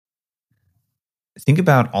think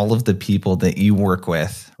about all of the people that you work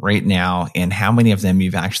with right now and how many of them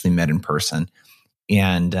you've actually met in person.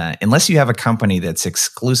 And unless you have a company that's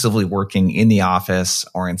exclusively working in the office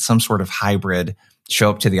or in some sort of hybrid, show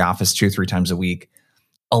up to the office 2 or 3 times a week,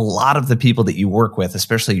 a lot of the people that you work with,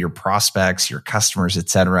 especially your prospects, your customers, et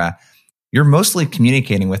cetera, you're mostly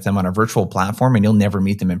communicating with them on a virtual platform and you'll never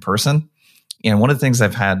meet them in person. And one of the things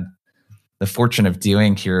I've had the fortune of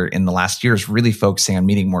doing here in the last year is really focusing on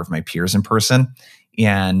meeting more of my peers in person.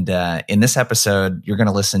 And in this episode, you're going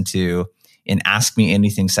to listen to an Ask Me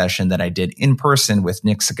Anything session that I did in person with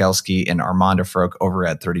Nick Cegelski and Armand Afroque over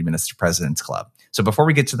at 30 Minutes to President's Club. So before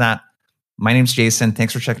we get to that, my name's Jason.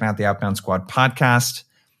 Thanks for checking out the Outbound Squad podcast.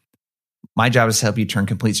 My job is to help you turn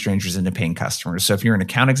complete strangers into paying customers. So if you're an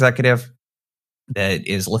account executive that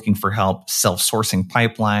is looking for help self-sourcing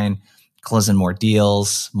pipeline, closing more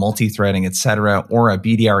deals, multi-threading, et cetera, or a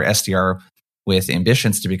BDR or SDR with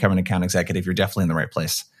ambitions to become an account executive, you're definitely in the right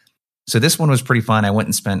place. So this one was pretty fun. I went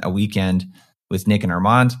and spent a weekend with Nick and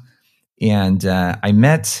Armand, and I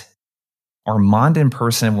met Armand in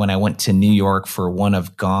person when I went to New York for one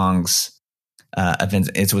of Gong's events.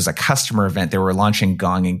 It was a customer event. They were launching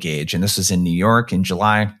Gong Engage, and this was in New York in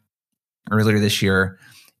July earlier this year.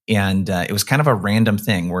 And it was kind of a random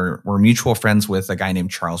thing. We're mutual friends with a guy named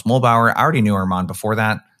Charles Mulbauer. I already knew Armand before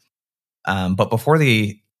that. But before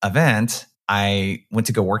the event, I went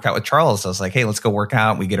to go work out with Charles. I was like, hey, let's go work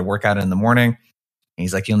out. We get a workout in the morning. And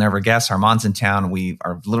he's like, you'll never guess, Armand's in town. We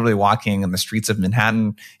are literally walking in the streets of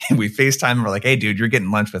Manhattan. And we FaceTime and we're like, hey, dude, you're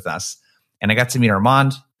getting lunch with us. And I got to meet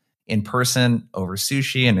Armand in person over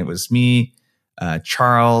sushi. And it was me,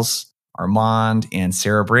 Charles, Armand, and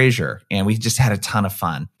Sarah Brazier. And we just had a ton of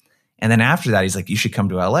fun. And then after that, he's like, you should come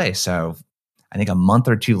to LA. So I think a month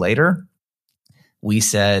or 2 later, we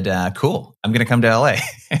said, cool, I'm going to come to LA.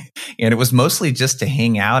 And it was mostly just to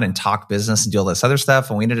hang out and talk business and do all this other stuff.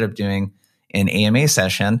 And we ended up doing an AMA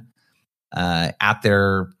session at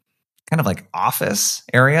their kind of like office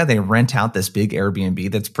area. They rent out this big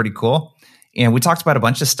Airbnb that's pretty cool. And we talked about a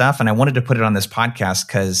bunch of stuff. And I wanted to put it on this podcast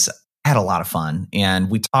because I had a lot of fun. And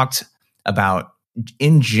we talked about,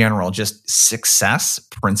 in general, just success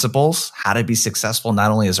principles, how to be successful,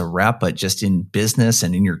 not only as a rep, but just in business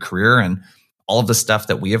and in your career and all of the stuff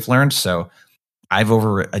that we have learned. So I've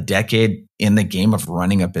over a decade in the game of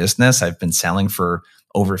running a business. I've been selling for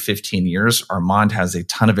over 15 years. Armand has a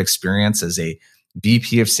ton of experience as a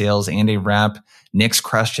VP of sales and a rep. Nick's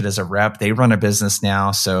crushed it as a rep. They run a business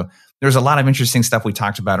now. So there's a lot of interesting stuff we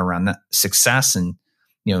talked about around that success and,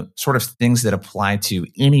 sort of things that apply to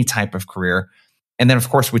any type of career. And then, of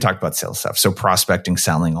course, we talked about sales stuff. So prospecting,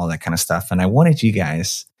 selling, all that kind of stuff. And I wanted you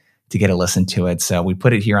guys to get a listen to it. So we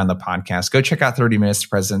put it here on the podcast. Go check out 30 Minutes to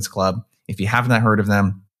President's Club. If you haven't heard of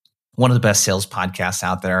them, one of the best sales podcasts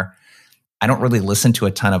out there. I don't really listen to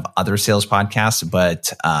a ton of other sales podcasts,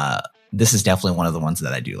 but this is definitely one of the ones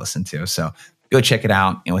that I do listen to. So go check it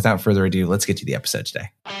out. And without further ado, let's get to the episode today.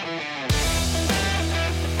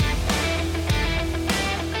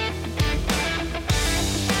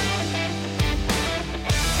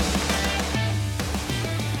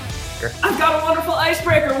 I've got a wonderful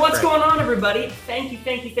icebreaker. What's going on, everybody? Thank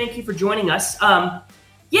you for joining us. I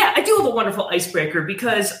do have a wonderful icebreaker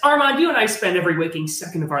because, Armand, you and I spend every waking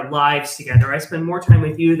second of our lives together. I spend more time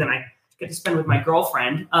with you than I get to spend with my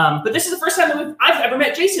girlfriend. But this is the first time that I've ever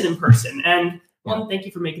met Jason in person. And one, thank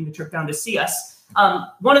you for making the trip down to see us.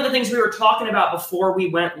 One of the things we were talking about before we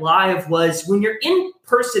went live was when you're in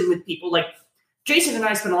person with people, like Jason and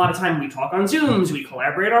I spend a lot of time, we talk on Zooms, we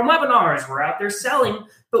collaborate on webinars, we're out there selling.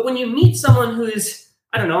 But when you meet someone who's,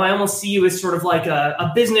 I don't know, I almost see you as sort of like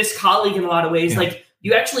a business colleague in a lot of ways. Like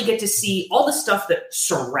you actually get to see all the stuff that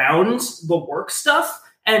surrounds the work stuff.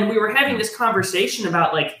 And we were having this conversation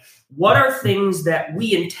about like, what are things that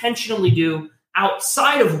we intentionally do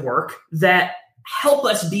outside of work that help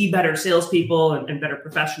us be better salespeople and better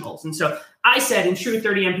professionals? And so I said, in true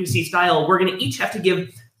 30 MPC style, we're going to each have to give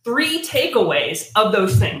 3 takeaways of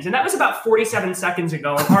those things. And that was about 47 seconds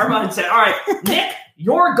ago. And Armand said, all right, Nick,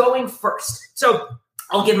 you're going first. So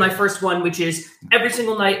I'll give my first one, which is every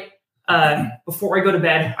single night before I go to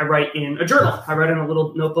bed, I write in a journal. I write in a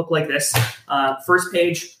little notebook like this. First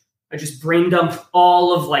page, I just brain dump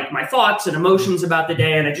all of like my thoughts and emotions about the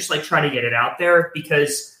day. And I just like try to get it out there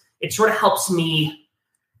because it sort of helps me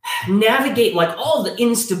navigate like all the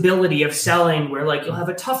instability of selling, where like you'll have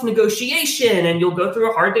a tough negotiation and you'll go through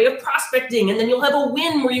a hard day of prospecting and then you'll have a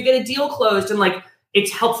win where you get a deal closed. And like,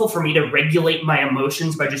 it's helpful for me to regulate my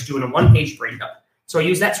emotions by just doing a 1-page brain dump. So I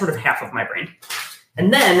use that sort of half of my brain.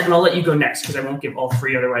 And I'll let you go next because I won't give all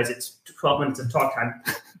 3. Otherwise it's 12 minutes of talk time.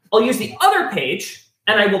 I'll use the other page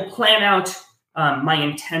and I will plan out my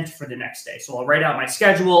intent for the next day. So I'll write out my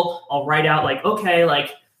schedule. I'll write out like, okay,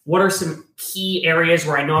 like what are some key areas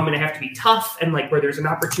where I know I'm going to have to be tough and like where there's an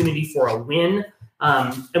opportunity for a win.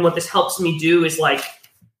 And what this helps me do is like,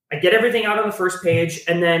 I get everything out on the first page,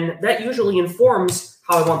 and then that usually informs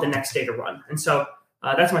how I want the next day to run. And so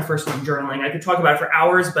that's my first one, journaling. I could talk about it for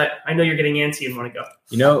hours, but I know you're getting antsy and want to go.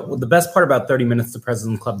 You know, the best part about 30 Minutes to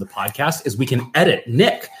President's Club, the podcast, is we can edit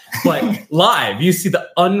Nick, but live, you see the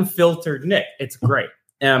unfiltered Nick. It's great.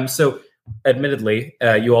 So admittedly,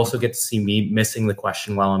 you also get to see me missing the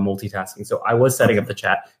question while I'm multitasking. So I was setting up the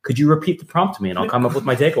chat. Could you repeat the prompt to me and I'll come up with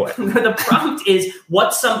my takeaway? The prompt is,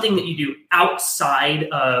 what's something that you do outside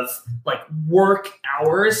of like work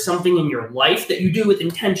hours, something in your life that you do with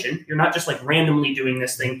intention? You're not just like randomly doing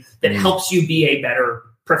this thing that helps you be a better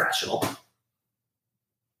professional.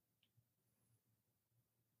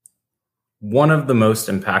 One of the most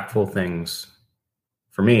impactful things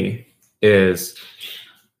for me is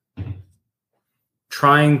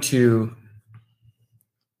trying to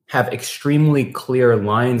have extremely clear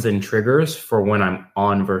lines and triggers for when I'm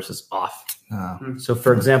on versus off. So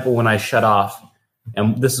for example, when I shut off,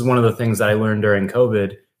 and this is one of the things that I learned during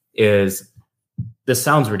COVID, is this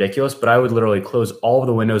sounds ridiculous, but I would literally close all of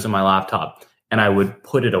the windows on my laptop and I would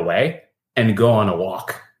put it away and go on a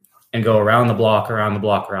walk and go around the block.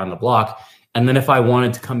 And then if I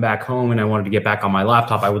wanted to come back home and I wanted to get back on my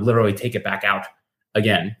laptop, I would literally take it back out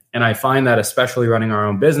again. And I find that especially running our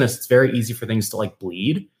own business, it's very easy for things to like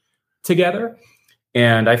bleed together.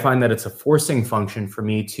 And I find that it's a forcing function for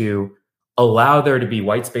me to allow there to be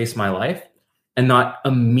white space in my life and not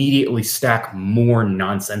immediately stack more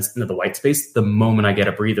nonsense into the white space the moment I get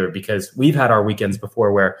a breather. Because we've had our weekends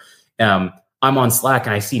before where I'm on Slack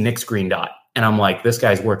and I see Nick's green dot and I'm like, this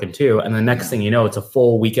guy's working too. And the next thing you know, it's a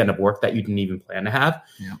full weekend of work that you didn't even plan to have.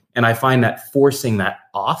 Yeah. And I find that forcing that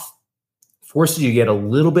off forces you to get a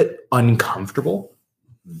little bit uncomfortable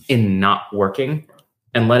in not working,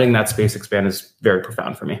 and letting that space expand is very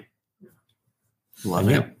profound for me. Love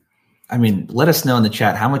it. I mean, let us know in the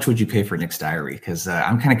chat, how much would you pay for Nick's diary? Because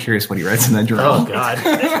I'm kind of curious what he writes in that journal. Oh, God.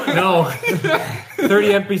 No. 30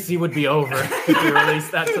 MPC would be over if you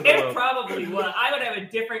released that to the world. It probably would. I would have a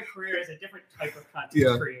different career as a different type of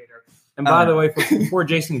content creator. And by the way, before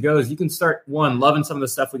Jason goes, you can start, loving some of the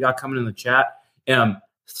stuff we got coming in the chat.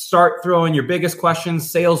 Start throwing your biggest questions,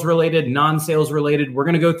 sales related, non-sales related. We're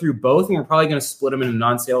going to go through both, and we're probably going to split them into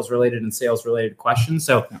non-sales related and sales related questions.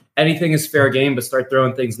 So anything is fair game, but start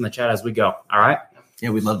throwing things in the chat as we go. All right.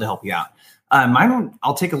 Yeah, we'd love to help you out.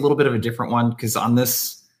 I'll take a little bit of a different one, because on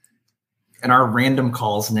this, in our random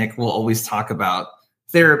calls, Nick will always talk about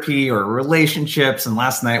therapy or relationships. And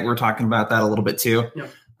last night we were talking about that a little bit too.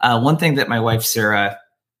 Yeah. One thing that my wife, Sarah,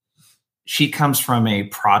 she comes from a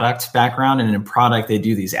product background, and in product, they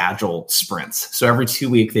do these agile sprints. So every 2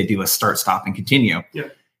 weeks, they do a start, stop, and continue. Yeah.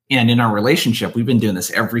 And in our relationship, we've been doing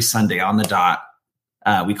this every Sunday on the dot.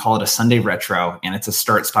 We call it a Sunday retro, and it's a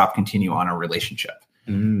start, stop, continue on our relationship.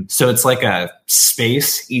 So it's like a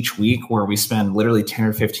space each week where we spend literally 10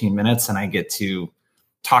 or 15 minutes, and I get to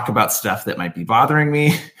talk about stuff that might be bothering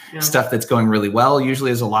me, stuff that's going really well.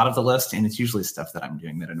 Usually is a lot of the list, and it's usually stuff that I'm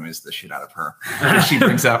doing that annoys the shit out of her that she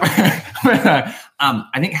brings up.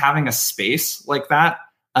 I think having a space like that,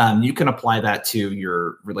 you can apply that to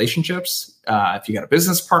your relationships. If you got a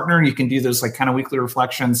business partner, you can do those like kind of weekly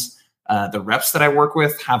reflections. The reps that I work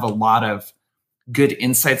with have a lot of good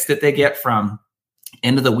insights that they get from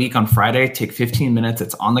end of the week on Friday. Take 15 minutes.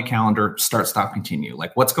 It's on the calendar. Start, stop, continue.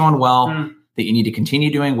 Like what's going well that you need to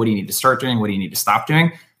continue doing? What do you need to start doing? What do you need to stop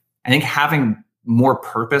doing? I think having more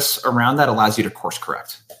purpose around that allows you to course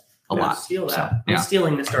correct a lot. Steal that. I'm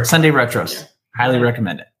stealing the start. Sunday retros. Highly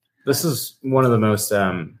recommend it. This is one of the most,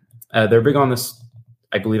 they're big on this,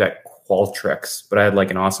 I believe, at Qualtrics, but I had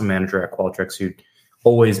like an awesome manager at Qualtrics who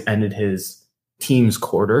always ended his team's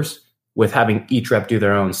quarters with having each rep do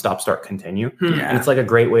their own stop, start, continue. And it's like a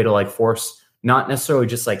great way to like force, not necessarily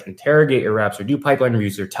just like interrogate your reps or do pipeline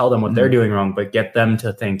reviews or tell them what they're doing wrong, but get them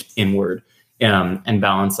to think inward and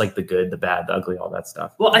balance like the good, the bad, the ugly, all that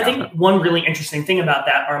stuff. Well, I think one really interesting thing about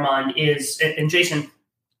that, Armand, is, and Jason,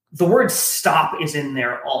 the word stop is in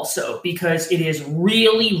there also, because it is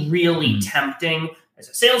really, really tempting as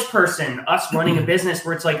a salesperson, us running a business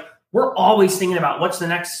where it's like, we're always thinking about what's the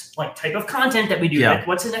next like type of content that we do. Like,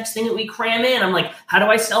 what's the next thing that we cram in? I'm like, how do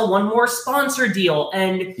I sell one more sponsor deal?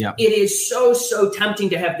 And it is so, so tempting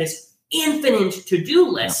to have this infinite to-do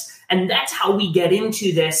list. And that's how we get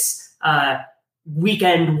into this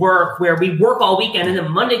weekend work where we work all weekend and then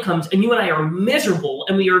Monday comes and you and I are miserable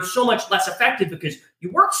and we are so much less effective because you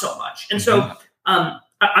work so much. And so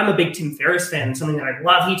I'm a big Tim Ferriss fan. Something that I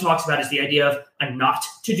love he talks about is the idea of a not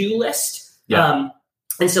to-do list. Yeah.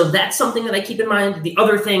 And so that's something that I keep in mind. The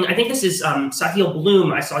other thing, I think this is Sahil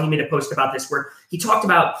Bloom. I saw he made a post about this where he talked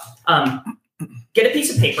about get a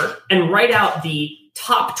piece of paper and write out the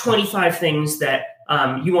top 25 things that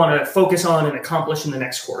you want to focus on and accomplish in the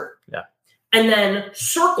next quarter. Yeah. And then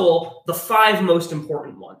circle the 5 most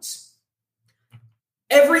important ones.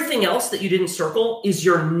 Everything else that you didn't circle is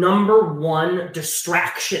your number 1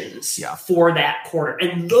 distractions for that quarter.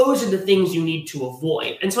 And those are the things you need to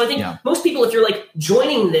avoid. And so I think most people, if you're like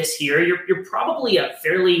joining this year, you're probably a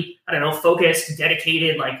fairly, focused,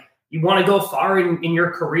 dedicated, like you want to go far in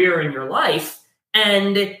your career and your life.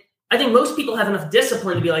 And I think most people have enough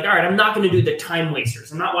discipline to be like, all right, I'm not going to do the time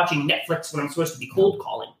wasters. I'm not watching Netflix when I'm supposed to be cold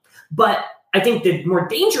calling. But I think the more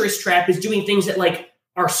dangerous trap is doing things that like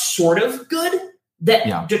are sort of good,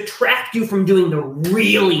 that detract you from doing the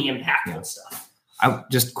really impactful stuff. I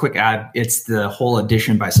just quick add, it's the whole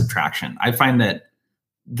addition by subtraction. I find that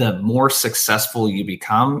the more successful you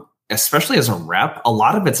become, especially as a rep, a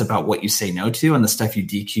lot of it's about what you say no to and the stuff you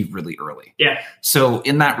DQ really early. Yeah. So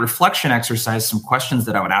in that reflection exercise, some questions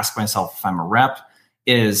that I would ask myself if I'm a rep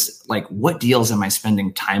is like, what deals am I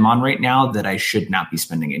spending time on right now that I should not be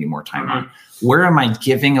spending any more time on? Where am I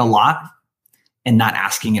giving a lot and not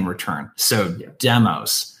asking in return? So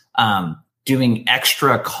demos, doing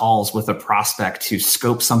extra calls with a prospect to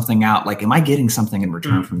scope something out. Like, am I getting something in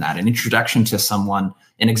return from that? An introduction to someone,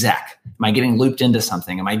 an exec. Am I getting looped into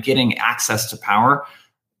something? Am I getting access to power?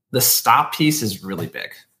 The stop piece is really big.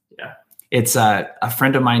 Yeah. It's a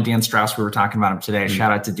friend of mine, Dan Strauss, we were talking about him today.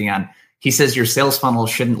 Shout out to Dan. He says your sales funnel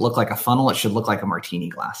shouldn't look like a funnel. It should look like a martini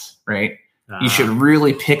glass, right? You should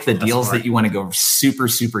really pick the deals that you want to go super,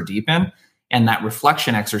 super deep in. And that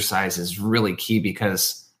reflection exercise is really key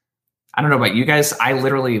because I don't know about you guys. I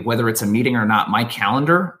literally, whether it's a meeting or not, my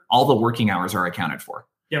calendar, all the working hours are accounted for.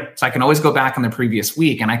 Yep. So I can always go back on the previous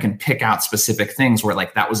week and I can pick out specific things where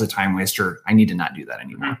like that was a time waster. I need to not do that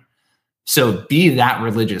anymore. So be that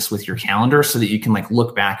religious with your calendar so that you can like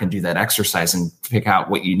look back and do that exercise and pick out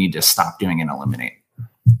what you need to stop doing and eliminate.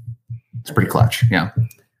 It's pretty clutch. Yeah.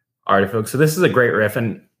 All right, folks. So this is a great riff.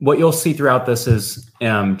 And what you'll see throughout this is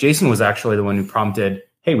Jason was actually the one who prompted,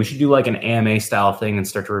 hey, we should do like an AMA style thing and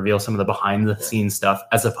start to reveal some of the behind the scenes stuff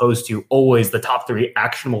as opposed to always the top 3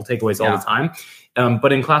 actionable takeaways all the time.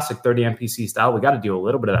 But in classic 30 MPC style, we got to do a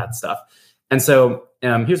little bit of that stuff. And so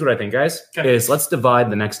here's what I think, guys, is let's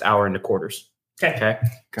divide the next hour into quarters. Okay.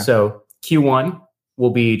 So Q1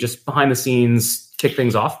 will be just behind the scenes, kick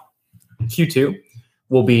things off. Q2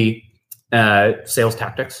 will be sales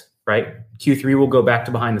tactics, right? Q3 will go back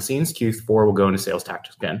to behind the scenes. Q4 will go into sales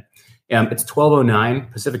tactics again. It's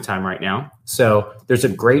 12:09 Pacific time right now. So there's a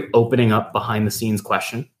great opening up behind the scenes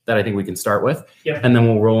question that I think we can start with. Yep. And then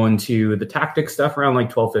we'll roll into the tactic stuff around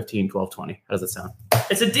like 12:15, 12:20. How does that sound?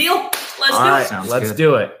 It's a deal. Let's All do right, it. Sounds let's good.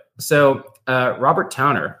 do it. So Robert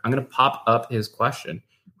Towner, I'm going to pop up his question,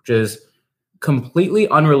 which is completely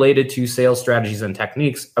unrelated to sales strategies and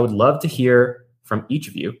techniques. I would love to hear from each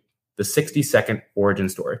of you the 60-second origin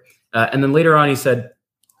story. And then later on, he said,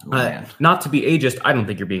 not to be ageist, I don't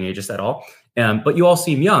think you're being ageist at all. But you all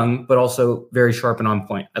seem young, but also very sharp and on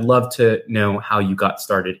point. I'd love to know how you got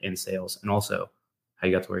started in sales and also how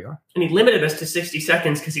you got to where you are. And he limited us to 60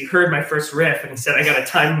 seconds because he heard my first riff and he said, I got to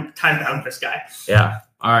time bound this guy. Yeah.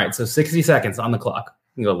 All right. So 60 seconds on the clock.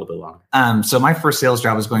 You can go a little bit longer. So my first sales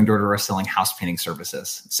job was going door to door selling house painting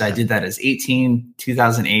services. So I did that as 18,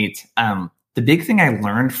 2008. The big thing I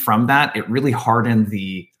learned from that, it really hardened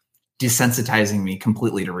the desensitizing me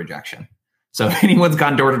completely to rejection. So if anyone's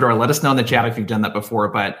gone door to door, let us know in the chat if you've done that before.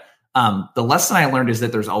 But the lesson I learned is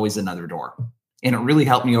that there's always another door. And it really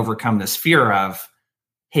helped me overcome this fear of,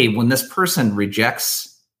 hey, when this person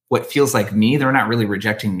rejects what feels like me, they're not really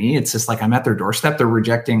rejecting me. It's just like I'm at their doorstep. They're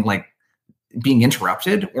rejecting like being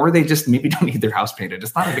interrupted, or they just maybe don't need their house painted.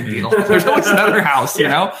 It's not a big deal. There's always another house, you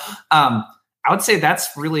know? I would say that's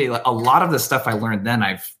really a lot of the stuff I learned then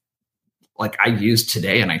I use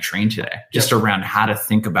today and I train today just around how to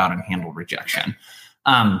think about and handle rejection.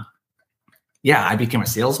 I became a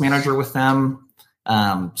sales manager with them.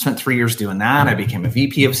 Spent 3 years doing that. I became a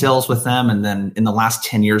VP of sales with them. And then in the last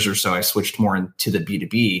 10 years or so, I switched more into the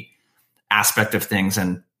B2B aspect of things.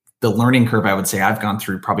 And the learning curve I would say I've gone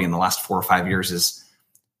through probably in the last 4 or 5 years is,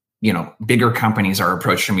 bigger companies are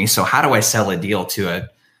approaching me. So how do I sell a deal to a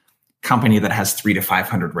company that has 300 to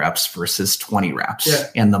 500 reps versus 20 reps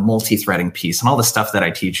and the multi-threading piece and all the stuff that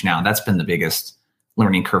I teach now? That's been the biggest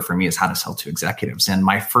learning curve for me, is how to sell to executives. And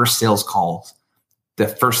my first sales calls, the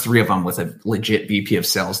first 3 of them with a legit VP of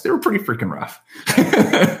sales, they were pretty freaking rough.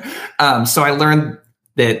 So I learned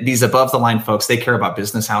that these above the line folks, they care about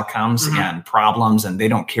business outcomes and problems, and they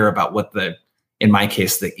don't care about what in my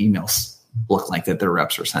case, the emails look like that their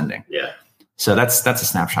reps are sending. Yeah. So that's a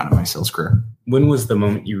snapshot of my sales career. When was the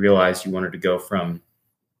moment you realized you wanted to go from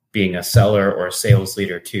being a seller or a sales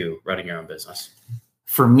leader to running your own business?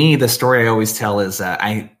 For me, the story I always tell is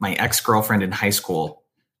my ex-girlfriend in high school,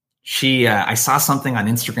 I saw something on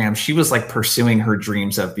Instagram. She was like pursuing her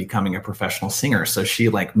dreams of becoming a professional singer. So she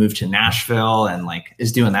like moved to Nashville and like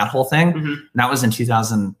is doing that whole thing. And that was in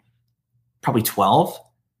 2012.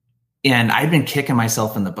 And I'd been kicking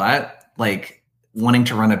myself in the butt, like wanting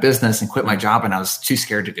to run a business and quit my job. And I was too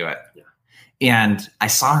scared to do it. Yeah. And I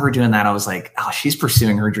saw her doing that. I was like, oh, she's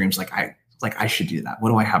pursuing her dreams. I should do that. What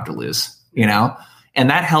do I have to lose? You know? And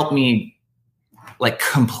that helped me like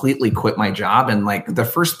completely quit my job. And like the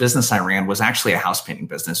first business I ran was actually a house painting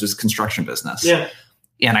business. It was a construction business. Yeah.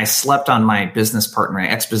 And I slept on my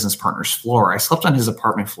ex-business partner's floor. I slept on his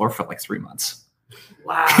apartment floor for like 3 months.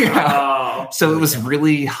 Wow. Yeah. So it was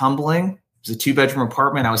really humbling. It was a 2-bedroom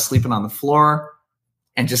apartment. I was sleeping on the floor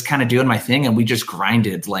and just kind of doing my thing. And we just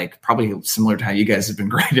grinded, like probably similar to how you guys have been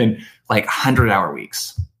grinding, like 100-hour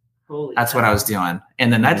weeks. That's what I was doing.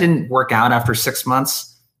 And then that didn't work out after 6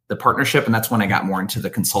 months, the partnership. And that's when I got more into the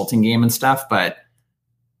consulting game and stuff. But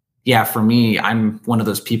yeah, for me, I'm one of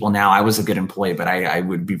those people now. I was a good employee, but I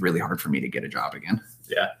would be really hard for me to get a job again.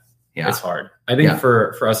 Yeah. It's hard. I think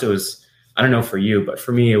for us, it was, I don't know for you, but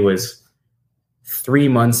for me, it was 3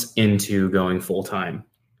 months into going full-time,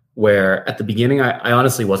 where at the beginning, I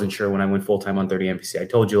honestly wasn't sure when I went full-time on 30 MPC. I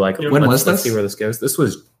told you, like, when was this? Let's see where this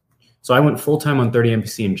goes. So I went full-time on 30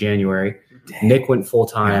 MPC in January. Dang. Nick went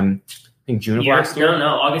full-time, I think June of last year. No,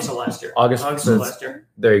 August of last year. August of last year.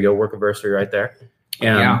 There you go. Work anniversary right there.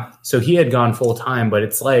 So he had gone full-time, but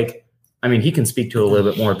it's like, I mean, he can speak to it a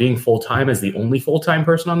little bit more. Being full-time as the only full-time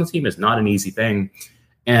person on the team is not an easy thing.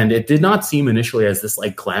 And it did not seem initially as this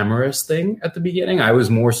like glamorous thing at the beginning. I was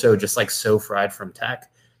more so just like so fried from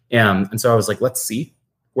tech. And so I was like, let's see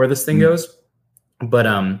where this thing goes. But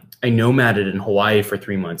I nomaded in Hawaii for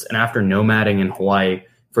 3 months. And after nomading in Hawaii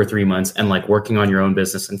for 3 months and like working on your own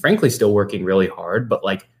business and frankly still working really hard, but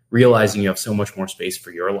like realizing you have so much more space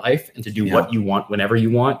for your life and to do what you want whenever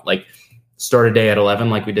you want, like start a day at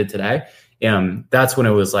 11 like we did today. That's when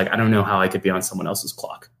it was like, I don't know how I could be on someone else's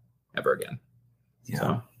clock ever again.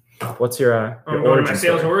 Yeah. So what's your origin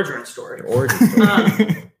sales origin story? Your origin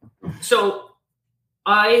story. So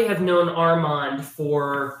I have known Armand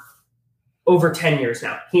for over 10 years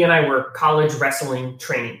now. He and I were college wrestling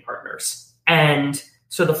training partners. And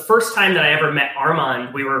so the first time that I ever met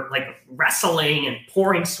Armand, we were like wrestling and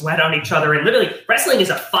pouring sweat on each other. And literally wrestling is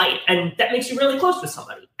a fight, and that makes you really close with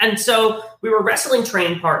somebody. And so we were wrestling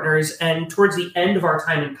training partners. And towards the end of our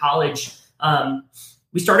time in college,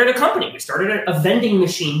 we started a company. We started a vending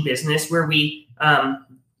machine business where we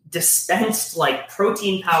dispensed like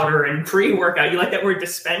protein powder and pre-workout. You like that word,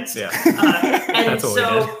 dispense? Yeah. And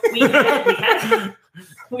so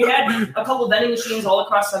we had a couple of vending machines all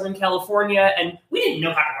across Southern California, and we didn't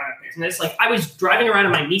know how to run a business. Like I was driving around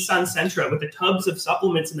in my Nissan Sentra with the tubs of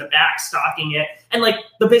supplements in the back, stocking it. And like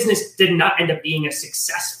the business did not end up being a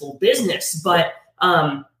successful business. But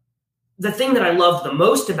the thing that I loved the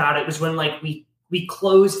most about it was when like we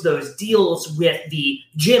closed those deals with the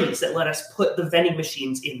gyms that let us put the vending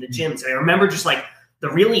machines in the gyms. And I remember just like the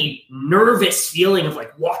really nervous feeling of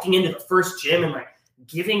like walking into the first gym and like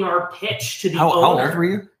giving our pitch to the owner. How old were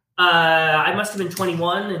you? I must have been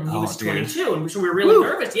 21 and he was 22. And so we were really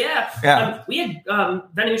nervous. Yeah. We had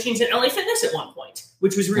vending machines in LA Fitness at one point,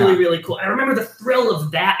 which was really, really cool. And I remember the thrill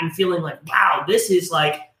of that and feeling like, wow, this is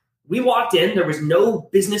like, we walked in, there was no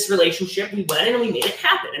business relationship. We went in and we made it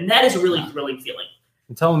happen. And that is a really thrilling feeling.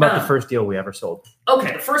 And tell them about the first deal we ever sold.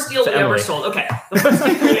 Okay, the first deal we ever sold. Okay, the first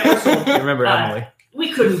deal we ever sold. You remember Emily?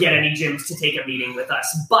 We couldn't get any gyms to take a meeting with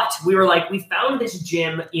us. But we were like, we found this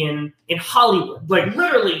gym in Hollywood, like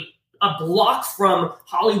literally a block from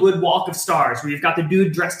Hollywood Walk of Stars, where you've got the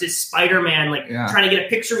dude dressed as Spider-Man, like trying to get a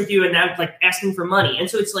picture with you and now like asking for money. And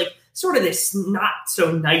so it's like sort of this not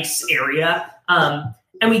so nice area.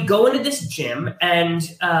 And we go into this gym, and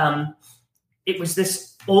it was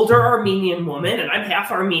this older Armenian woman, and I'm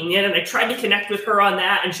half Armenian, and I tried to connect with her on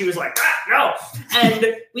that, and she was like, no.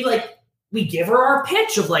 And we give her our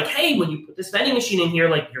pitch of like, hey, when you put this vending machine in here,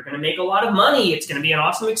 like you're going to make a lot of money. It's going to be an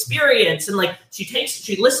awesome experience. And like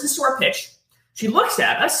she listens to our pitch. She looks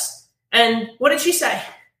at us, and what did she say?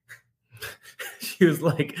 She was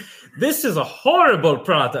like, this is a horrible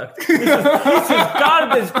product. This is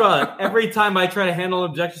garbage product. Every time I try to handle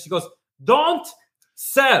an objection, she goes, don't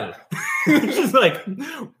sell. She's like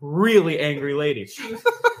really angry lady.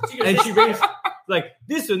 And she brings, Like,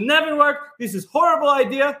 this will never work. This is horrible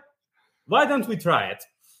idea. Why don't we try it?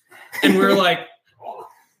 And we're like, oh,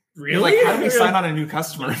 really? Like, how do we sign on a new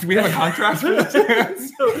customer? Do we have a contract?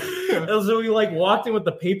 So we like walked in with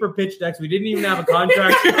the paper pitch decks. We didn't even have a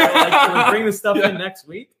contract. Can we bring the stuff in next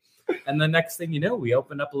week? And the next thing you know, we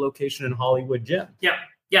opened up a location in Hollywood Gym. Yeah.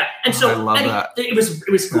 And so I love that. It was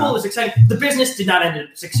cool. Yeah. It was exciting. The business did not end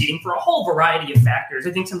up succeeding for a whole variety of factors.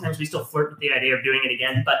 I think sometimes we still flirt with the idea of doing it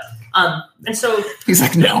again. But and so he's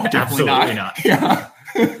like, no, definitely not. Yeah.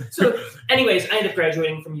 So anyways, I ended up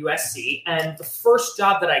graduating from USC, and the first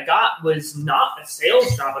job that I got was not a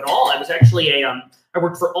sales job at all. I was actually I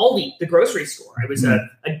worked for Aldi, the grocery store. I was a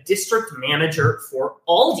district manager for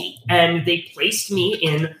Aldi, and they placed me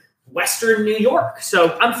in Western New York.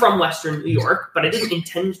 So I'm from Western New York, but I didn't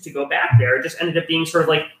intend to go back there. It just ended up being sort of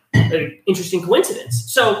like an interesting coincidence.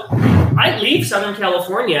 So I leave Southern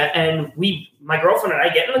California, and my girlfriend and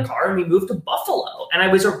I get in the car and we move to Buffalo. And I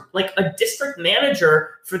was a district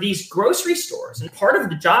manager for these grocery stores. And part of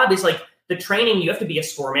the job is like the training. You have to be a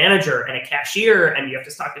store manager and a cashier, and you have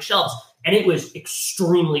to stock the shelves. And it was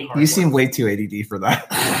extremely hard. You seem way too ADD for that.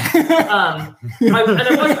 I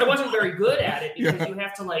wasn't very good at it because you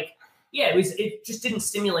have to it just didn't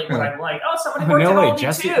stimulate what I'm like. Oh, somebody worked at Aldi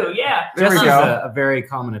Jesse, too. Yeah. Jesse's a very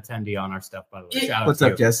common attendee on our stuff, by the way. What's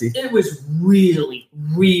up, Jesse? It was really,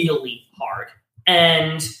 really hard.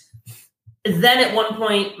 And then at one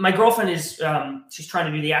point, my girlfriend is she's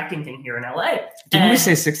trying to do the acting thing here in LA. Didn't we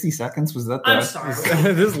say 60 seconds? Was that the... I'm sorry.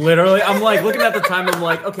 This literally, I'm like looking at the time. I'm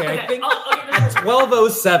like, okay, I think at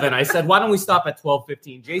 12:07, I said, why don't we stop at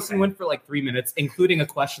 12:15? Jason went for like 3 minutes, including a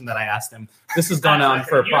question that I asked him. This has gone on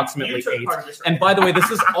for approximately 8. And by the way, this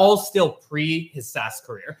is all still pre his SaaS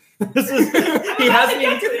career. He hasn't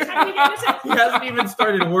even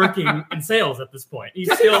started working in sales at this point.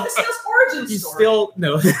 He's still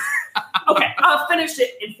no. Okay, I'll finish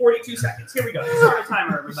it in 42 seconds. Here we go. Start a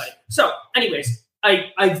timer, everybody. So, anyways,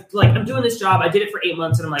 I'm doing this job. I did it for 8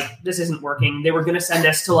 months, and I'm like, this isn't working. They were going to send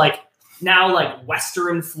us to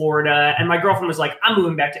Western Florida, and my girlfriend was like, I'm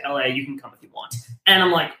moving back to LA. You can come if you want. And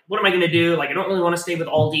I'm like, what am I going to do? Like, I don't really want to stay with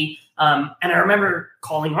Aldi. And I remember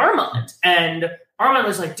calling Armand, and Armand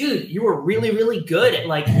was like, dude, you were really, really good at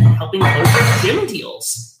like helping close those gym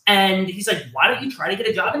deals. And he's like, why don't you try to get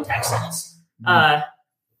a job in tech sales?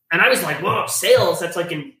 And I was like, whoa, sales, that's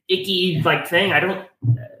like an icky thing.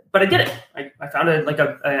 But I did it. I found an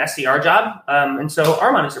SDR job. And so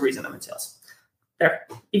Armand is the reason I'm in sales. There,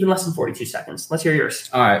 even less than 42 seconds. Let's hear yours.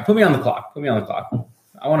 All right, put me on the clock.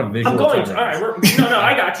 I want a visual. I'm going to. All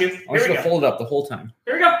right, I got you. I'm just going to hold it up the whole time.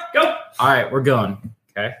 Here we go. Go. All right, we're going.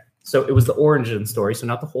 Okay. So it was the origin story, so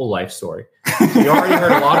not the whole life story. You already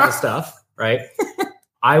heard a lot of the stuff, right?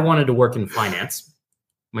 I wanted to work in finance.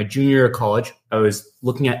 My junior year of college, I was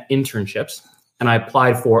looking at internships, and I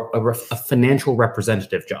applied for a financial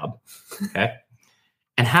representative job. Okay.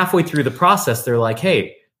 And halfway through the process, they're like,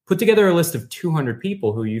 hey, put together a list of 200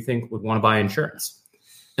 people who you think would want to buy insurance,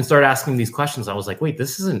 and started asking these questions. I was like, wait,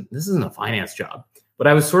 this isn't a finance job. But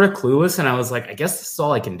I was sort of clueless, and I was like, I guess this is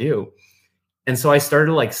all I can do. And so I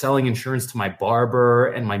started selling insurance to my barber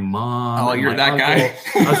and my mom. Oh, you're that guy.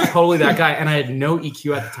 I was totally that guy. And I had no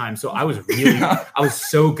EQ at the time. So I was I was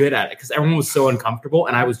so good at it because everyone was so uncomfortable,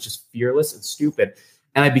 and I was just fearless and stupid.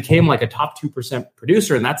 And I became a top 2%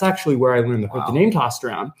 producer. And that's actually where I learned the name tossed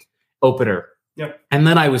around opener. Yep. And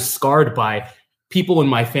then I was scarred by people in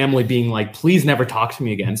my family being like, please never talk to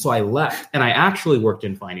me again. So I left, and I actually worked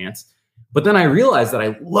in finance. But then I realized that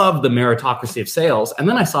I loved the meritocracy of sales. And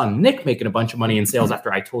then I saw Nick making a bunch of money in sales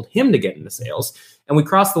after I told him to get into sales. And we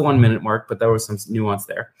crossed the 1 minute mark, but there was some nuance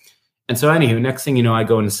there. And so anywho, next thing you know, I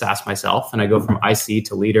go into SaaS myself, and I go from IC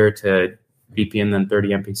to leader to VP and then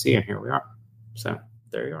 30 MPC. And here we are. So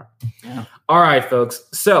there you are. Yeah. All right, folks.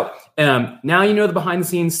 So now you know the behind the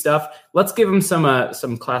scenes stuff. Let's give them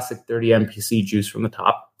some classic 30 MPC juice from the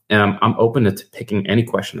top. I'm open to picking any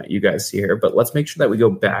question that you guys see here, but let's make sure that we go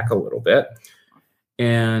back a little bit.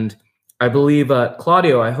 And I believe,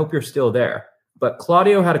 Claudio, I hope you're still there. But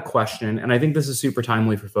Claudio had a question, and I think this is super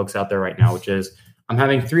timely for folks out there right now, which is I'm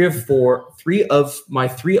having three of four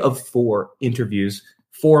interviews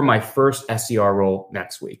for my first SDR role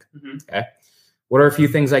next week. Mm-hmm. Okay. What are a few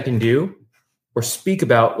things I can do or speak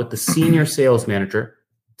about with the senior sales manager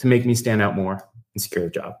to make me stand out more and secure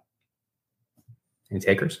the job? Any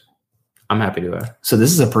takers? I'm happy to. So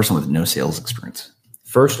this is a person with no sales experience.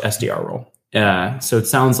 First SDR role. So it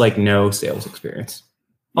sounds like no sales experience.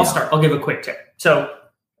 I'll start. I'll give a quick tip. So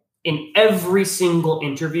in every single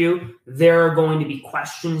interview, there are going to be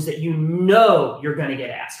questions that you're going to get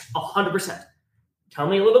asked. 100%. Tell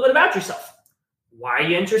me a little bit about yourself. why are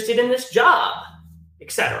you interested in this job,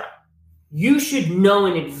 etc. You should know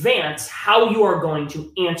in advance how you are going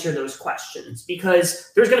to answer those questions,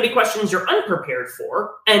 because there's going to be questions you're unprepared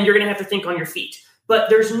for and you're going to have to think on your feet. But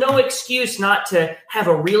there's no excuse not to have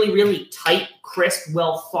a really, really tight, crisp,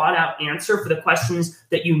 well thought out answer for the questions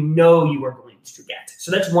that you know you are going to get.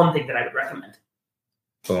 So that's one thing that I would recommend.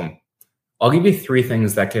 Boom. I'll give you 3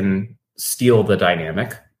 things that can steal the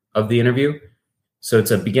dynamic of the interview. So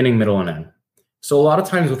it's a beginning, middle, and end. So a lot of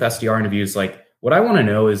times with SDR interviews, like what I want to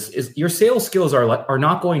know is your sales skills are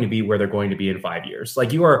not going to be where they're going to be in 5 years.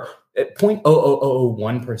 Like you are at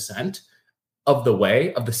 0.00001% of the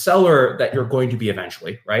way of the seller that you're going to be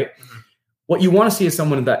eventually, right? Mm-hmm. What you want to see is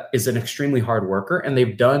someone that is an extremely hard worker and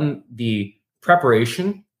they've done the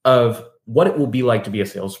preparation of what it will be like to be a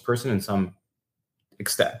salesperson in some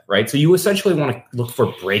extent, right? So you essentially want to look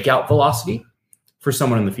for breakout velocity for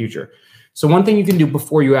someone in the future. So one thing you can do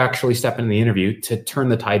before you actually step into the interview to turn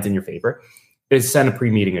the tides in your favor is send a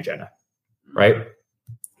pre-meeting agenda, right?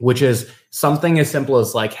 Which is something as simple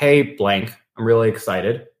as like, hey, blank, I'm really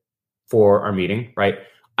excited for our meeting, right?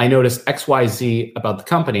 I noticed XYZ about the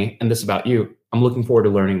company and this about you. I'm looking forward to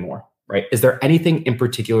learning more, right? Is there anything in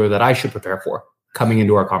particular that I should prepare for coming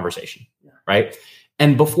into our conversation, right?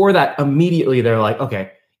 And before that, immediately they're like,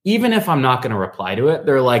 okay, even if I'm not going to reply to it,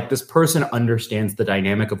 they're like, this person understands the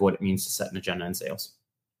dynamic of what it means to set an agenda in sales,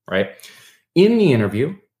 right? In the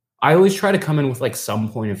interview, I always try to come in with like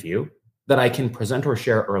some point of view that I can present or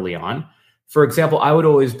share early on. For example, I would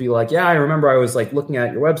always be like, yeah, I remember I was like looking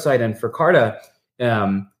at your website and for Carta,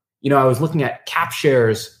 I was looking at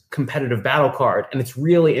CapShare's competitive battle card. And it's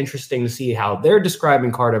really interesting to see how they're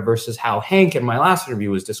describing Carta versus how Hank in my last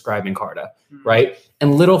interview was describing Carta, right?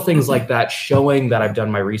 And little things like that showing that I've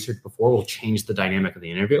done my research before will change the dynamic of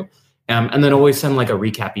the interview. And then always send like a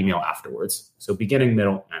recap email afterwards. So beginning,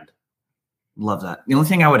 middle, end. Love that. The only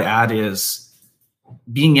thing I would add is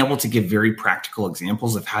being able to give very practical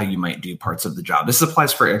examples of how you might do parts of the job. This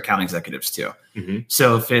applies for account executives too. Mm-hmm.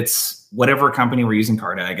 So if it's whatever company we're using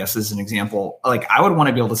Carta, I guess as an example, like I would want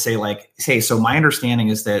to be able to say like, hey, so my understanding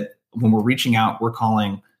is that when we're reaching out, we're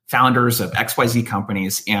calling founders of XYZ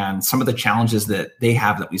companies and some of the challenges that they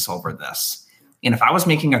have that we solve are this. And if I was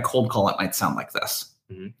making a cold call, it might sound like this.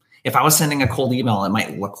 Mm-hmm. If I was sending a cold email, it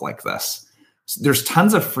might look like this. There's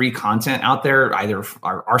tons of free content out there. Either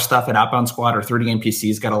our stuff at Outbound Squad or 30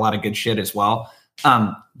 NPC's got a lot of good shit as well.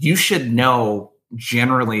 You should know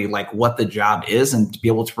generally like what the job is and to be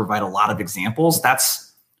able to provide a lot of examples.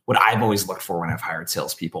 That's what I've always looked for when I've hired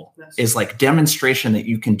salespeople is like demonstration that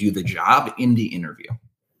you can do the job in the interview.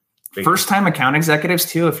 First time account executives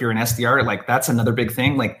too, if you're an SDR, like that's another big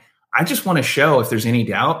thing. Like I just want to show if there's any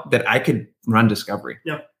doubt that I could run discovery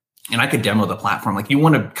and I could demo the platform. Like you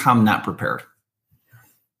want to come that prepared.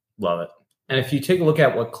 Love it. And if you take a look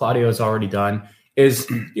at what Claudio's already done is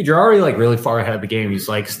dude, you're already like really far ahead of the game. He's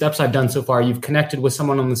like steps I've done so far. You've connected with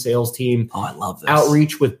someone on the sales team. Oh, I love this.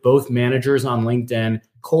 Outreach with both managers on LinkedIn,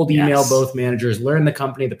 cold email both managers, learn the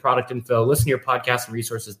company, the product info, listen to your podcast and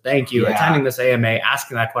resources. Thank you. Attending this AMA,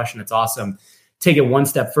 asking that question. It's awesome. Take it one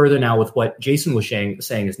step further now with what Jason was saying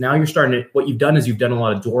is now you're starting to, what you've done is you've done a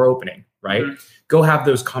lot of door opening, right? Mm-hmm. Go have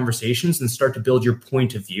those conversations and start to build your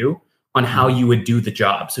point of view on how you would do the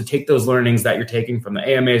job. So take those learnings that you're taking from the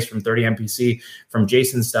AMAs, from 30 NPC, from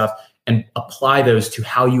Jason's stuff, and apply those to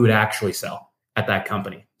how you would actually sell at that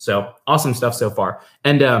company. So awesome stuff so far.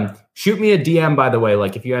 And shoot me a DM, by the way,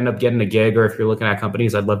 like if you end up getting a gig or if you're looking at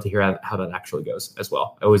companies, I'd love to hear how that actually goes as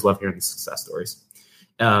well. I always love hearing the success stories.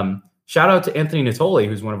 Shout out to Anthony Natoli,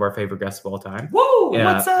 who's one of our favorite guests of all time. Woo!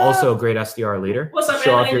 What's up? Also a great SDR leader. What's up,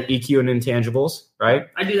 Show Anthony? off your EQ and intangibles, right?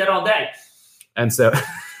 I do that all day. And so...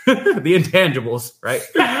 the intangibles, right?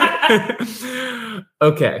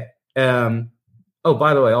 Okay. Oh,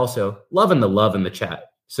 by the way, also loving the love in the chat.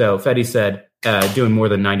 So Fetty said, doing more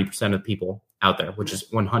than 90% of people out there, which is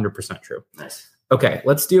 100% true. Nice. Okay,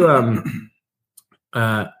 let's do,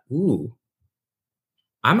 I'm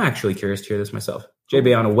actually curious to hear this myself.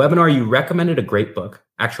 JB, on a webinar, you recommended a great book.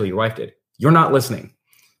 Actually, your wife did. You're Not Listening.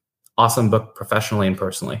 Awesome book, professionally and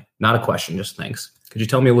personally. Not a question, just thanks. Could you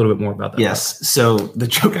tell me a little bit more about that? Yes. Book? So the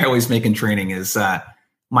joke I always make in training is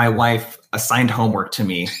my wife assigned homework to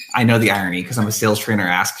me. I know the irony because I'm a sales trainer.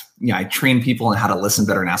 I train people on how to listen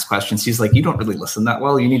better and ask questions. She's like, you don't really listen that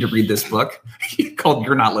well. You need to read this book called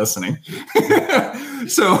You're Not Listening.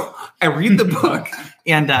 So I read the book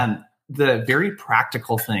and the very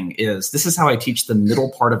practical thing is this is how I teach the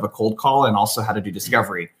middle part of a cold call and also how to do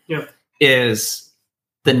discovery is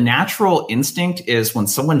the natural instinct is when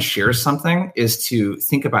someone shares something is to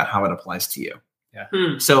think about how it applies to you. Yeah.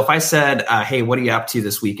 So if I said, hey, what are you up to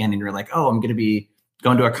this weekend? And you're like, oh, I'm going to be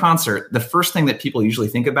going to a concert, the first thing that people usually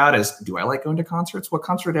think about is, do I like going to concerts? What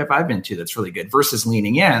concert have I been to that's really good? Versus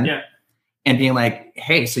leaning in and being like,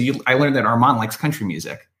 hey, I learned that Armand likes country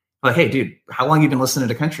music. Like, hey, dude, how long have you been listening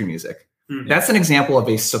to country music? Mm-hmm. That's an example of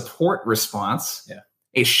a support response. Yeah.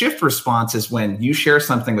 A shift response is when you share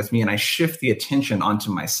something with me and I shift the attention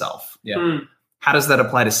onto myself. Yeah. Mm. How does that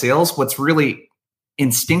apply to sales? What's really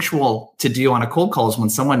instinctual to do on a cold call is when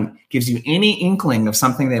someone gives you any inkling of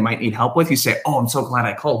something they might need help with, you say, oh, I'm so glad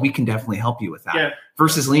I called. We can definitely help you with that. Yeah.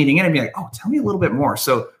 Versus leaning in and being like, oh, tell me a little bit more.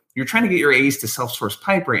 So you're trying to get your AEs to self-source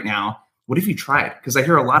pipe right now. What have you tried? Because I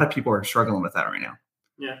hear a lot of people are struggling with that right now.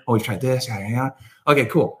 Yeah. Oh, we've tried this. Yeah. Okay,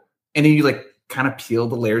 cool. And then you like kind of peel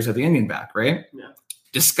the layers of the onion back, right? Yeah.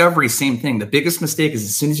 Discovery, same thing. The biggest mistake is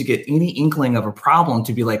as soon as you get any inkling of a problem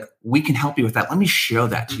to be like, we can help you with that. Let me show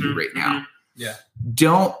that to you right now. Yeah.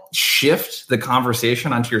 Don't shift the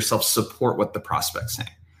conversation onto yourself. Support what the prospect's saying.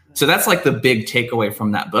 So that's like the big takeaway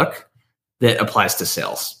from that book that applies to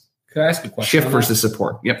sales. Could I ask a question? Shift versus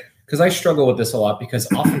support. Yep. Because I struggle with this a lot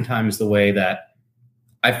because oftentimes the way that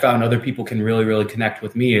I found other people can really, really connect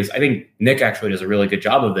with me is, I think Nick actually does a really good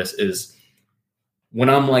job of this, is when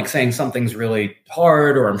I'm like saying something's really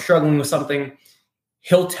hard or I'm struggling with something,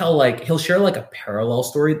 he'll share like a parallel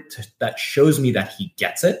story that shows me that he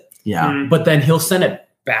gets it. Yeah. But then he'll send it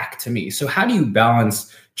back to me. So how do you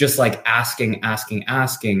balance just like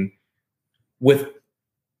asking with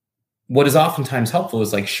what is oftentimes helpful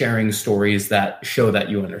is like sharing stories that show that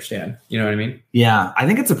you understand? You know what I mean? Yeah. I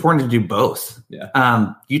think it's important to do both.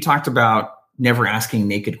 Yeah. You talked about never asking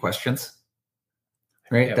naked questions.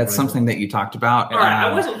 Right. Yeah, that's something that you talked about. All right.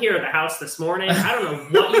 I wasn't here at the house this morning. I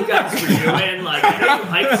don't know what you guys were doing. Like, I know you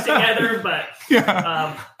hiked together, but.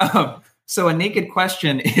 Yeah. So a naked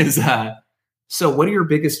question is, so what are your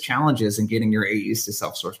biggest challenges in getting your AEs to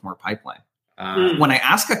self-source more pipeline? When I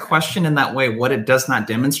ask a question in that way, what it does not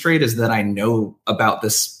demonstrate is that I know about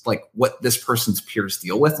this, like what this person's peers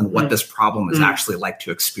deal with and what this problem is actually like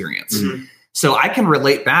to experience. So I can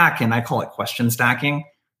relate back, and I call it question stacking.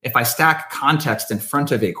 If I stack context in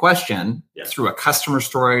front of a question through a customer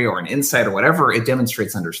story or an insight or whatever, it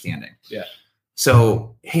demonstrates understanding. Yeah.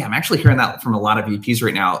 So, hey, I'm actually hearing that from a lot of VPs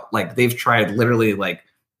right now. Like they've tried literally like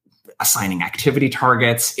assigning activity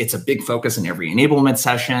targets. It's a big focus in every enablement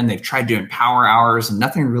session. They've tried doing power hours and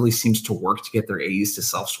nothing really seems to work to get their AEs to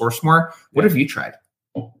self-source more. What have you tried?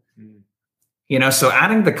 You know, so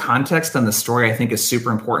adding the context and the story, I think, is super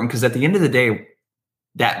important because at the end of the day,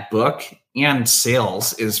 that book and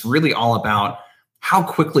sales is really all about how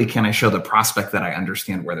quickly can I show the prospect that I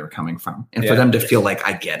understand where they're coming from and for them to feel like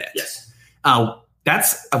I get it. Yes.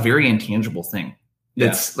 That's a very intangible thing.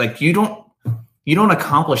 It's like you don't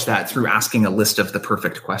accomplish that through asking a list of the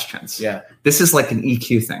perfect questions. Yeah. This is like an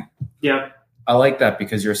EQ thing. Yeah. I like that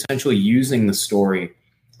because you're essentially using the story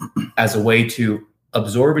as a way to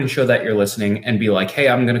absorb and show that you're listening and be like, hey,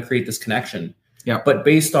 I'm going to create this connection. Yeah. But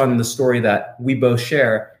based on the story that we both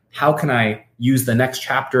share, how can I use the next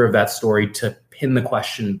chapter of that story to pin the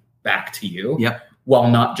question back to you? Yep. While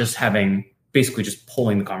not just basically just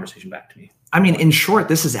pulling the conversation back to me. I mean, in short,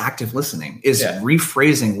 this is active listening, is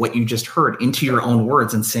rephrasing what you just heard into your own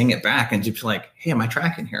words and saying it back and just like, hey, am I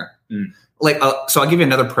tracking here? Like, so I'll give you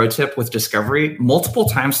another pro tip with discovery. Multiple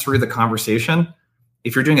times through the conversation,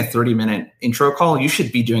 if you're doing a 30-minute intro call, you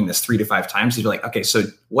should be doing this 3 to 5 times. You'd be like, okay, so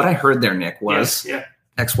what I heard there, Nick, was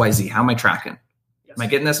XYZ. How am I tracking? Am I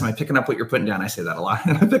getting this? Am I picking up what you're putting down? I say that a lot.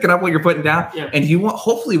 Am I picking up what you're putting down? Yeah. And you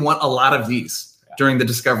hopefully want a lot of these during the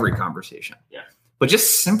discovery conversation. Yeah. But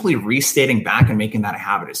just simply restating back and making that a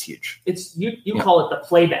habit is huge. It's you call it the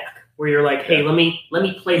playback, where you're like, hey, let me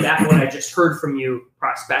play back what I just heard from you,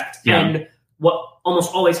 prospect. Yeah. And what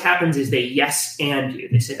almost always happens is they yes and you.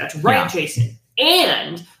 They say, that's right, Jason.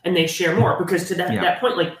 And they share more because to that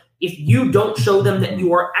point, like if you don't show them that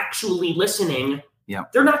you are actually listening,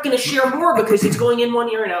 they're not going to share more because it's going in one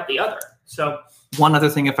ear and out the other. So one other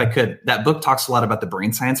thing, if I could, that book talks a lot about the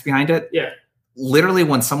brain science behind it. Yeah. Literally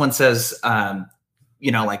when someone says,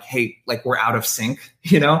 like, hey, like we're out of sync,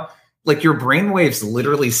 like your brain waves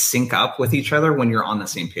literally sync up with each other when you're on the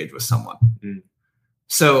same page with someone.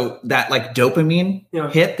 So that like dopamine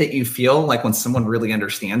hit that you feel like when someone really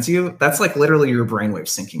understands you, that's like literally your brainwave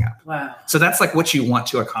syncing up. Wow. So that's like what you want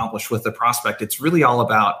to accomplish with the prospect. It's really all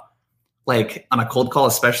about like on a cold call,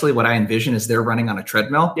 especially what I envision is they're running on a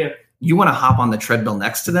treadmill. Yeah. You want to hop on the treadmill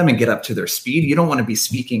next to them and get up to their speed. You don't want to be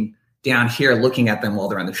speaking down here looking at them while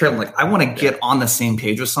they're on the treadmill. Like I want to get on the same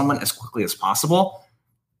page with someone as quickly as possible.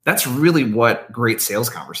 That's really what great sales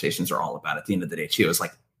conversations are all about at the end of the day too, is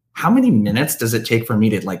like how many minutes does it take for me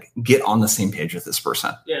to like get on the same page with this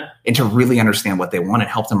person? Yeah. And to really understand what they want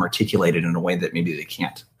and help them articulate it in a way that maybe they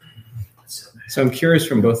can't. So I'm curious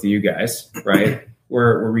from both of you guys, right?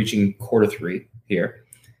 We're reaching quarter 3 here.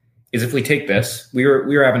 Is if we take this, we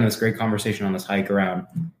were having this great conversation on this hike around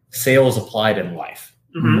sales applied in life,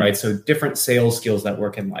 right? So different sales skills that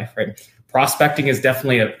work in life, right? Prospecting is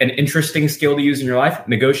definitely an interesting skill to use in your life.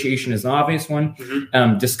 Negotiation is an obvious one.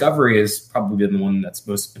 Discovery is probably been the one that's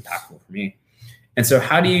most impactful for me. And so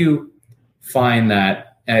how do you find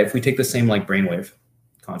that if we take the same like brainwave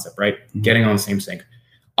concept, right? Getting on the same sync.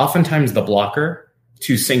 Oftentimes the blocker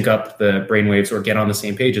to sync up the brainwaves or get on the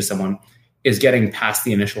same page as someone is getting past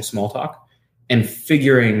the initial small talk and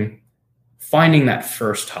finding that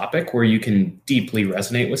first topic where you can deeply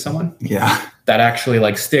resonate with someone. Yeah. That actually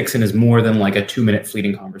like sticks and is more than like a 2-minute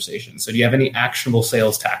fleeting conversation. So do you have any actionable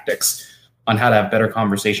sales tactics on how to have better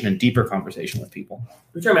conversation and deeper conversation with people?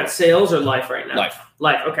 We're talking about sales or life right now?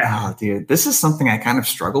 Life. Okay. Oh, dude, this is something I kind of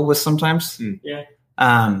struggle with sometimes. Yeah.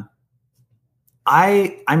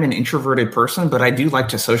 I'm an introverted person, but I do like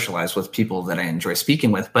to socialize with people that I enjoy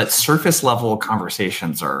speaking with, but surface level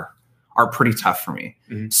conversations are pretty tough for me.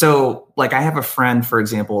 So like I have a friend, for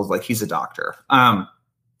example, like he's a doctor.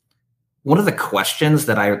 One of the questions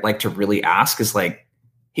that I like to really ask is like,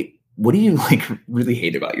 hey, what do you like really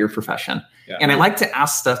hate about your profession? Yeah. And I like to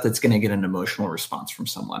ask stuff that's going to get an emotional response from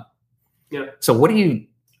someone. Yeah. So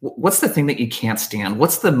what's the thing that you can't stand?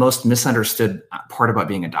 What's the most misunderstood part about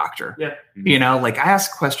being a doctor? Yeah. You know, like I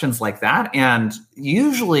ask questions like that. And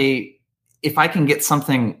usually if I can get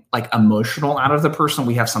something like emotional out of the person,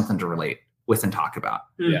 we have something to relate with and talk about.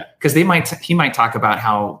 Yeah. Because he might talk about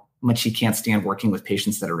how much he can't stand working with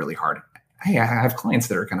patients that are really hard. Hey, I have clients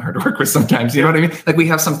that are kind of hard to work with sometimes. You know what I mean? Like we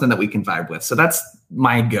have something that we can vibe with. So that's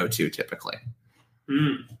my go-to typically.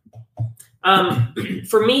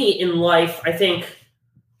 For me in life, I think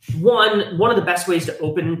one of the best ways to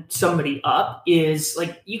open somebody up is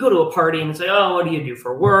like you go to a party and it's like, oh, what do you do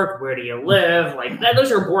for work? Where do you live? Like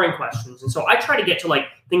those are boring questions. And so I try to get to like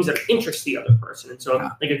things that interest the other person. And so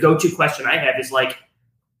like a go-to question I have is like,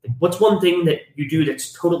 what's one thing that you do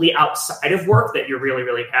that's totally outside of work that you're really,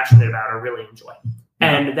 really passionate about or really enjoy?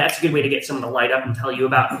 And that's a good way to get someone to light up and tell you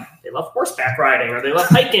about they love horseback riding or they love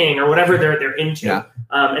hiking or whatever they're into. Yeah.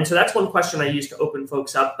 And so that's one question I use to open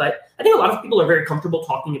folks up. But I think a lot of people are very comfortable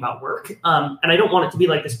talking about work. And I don't want it to be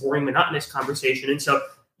like this boring, monotonous conversation. And so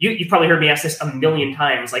you've probably heard me ask this a million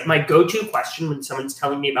times. Like my go-to question when someone's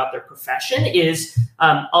telling me about their profession is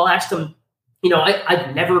I'll ask them, you know,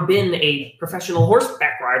 I've never been a professional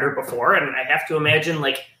horseback rider before. And I have to imagine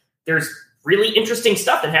like there's really interesting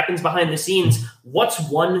stuff that happens behind the scenes. What's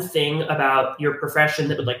one thing about your profession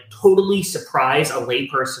that would like totally surprise a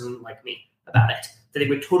layperson like me about it that they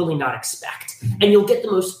would totally not expect? And you'll get the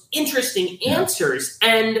most interesting answers.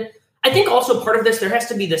 And I think also part of this, there has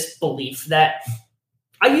to be this belief that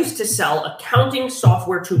I used to sell accounting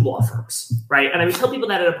software to law firms, right? And I would tell people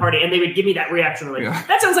that at a party and they would give me that reaction. Like,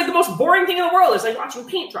 that sounds like the most boring thing in the world. It's like watching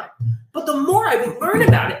paint dry. But the more I would learn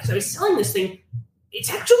about it, because I was selling this thing, it's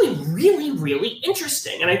actually really, really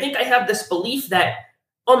interesting. And I think I have this belief that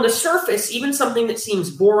on the surface, even something that seems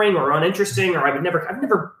boring or uninteresting, or I've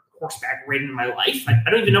never horseback ridden in my life. I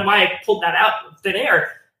don't even know why I pulled that out of thin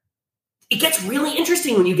air. It gets really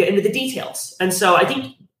interesting when you get into the details. And so I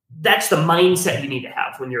think that's the mindset you need to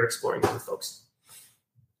have when you're exploring with folks.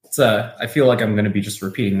 I feel like I'm going to be just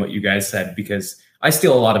repeating what you guys said because I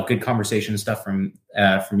steal a lot of good conversation stuff from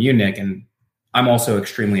you, Nick, and I'm also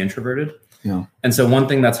extremely introverted. Yeah. And so one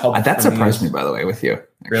thing that's helpful that surprised me, by the way, with you.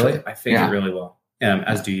 Actually. Really? I think it really well.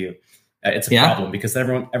 As do you. It's a problem because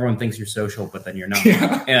everyone thinks you're social, but then you're not.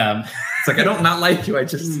 It's like, I don't not like you. I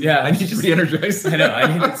just, I need you to be energized. I know. I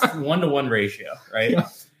mean, it's 1-to-1 ratio, right?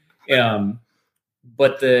 Yeah.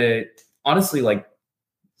 But honestly, like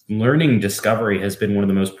learning discovery has been one of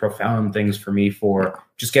the most profound things for me for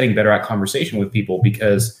just getting better at conversation with people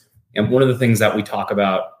because one of the things that we talk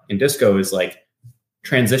about in Disco is like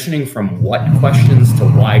transitioning from what questions to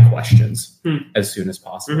why questions as soon as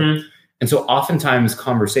possible. And so oftentimes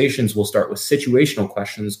conversations will start with situational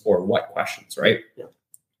questions or what questions, right? Yeah.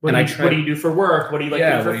 What do you do for work? What do you like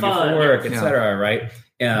to do for fun? Do for work, et cetera, right?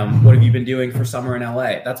 What have you been doing for summer in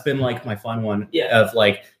LA? That's been like my fun one of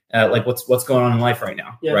like what's going on in life right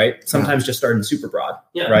now, right? Sometimes just starting super broad,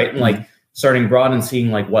 right? And like starting broad and seeing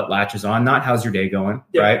like what latches on, not how's your day going,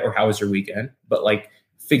 right? Or how was your weekend, but like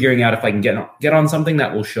figuring out if I can get on something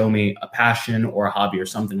that will show me a passion or a hobby or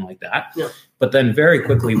something like that. Yeah. But then very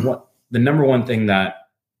quickly, the number one thing that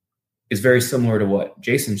is very similar to what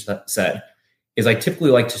Jason said is I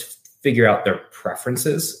typically like to figure out their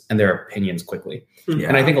preferences and their opinions quickly. Yeah.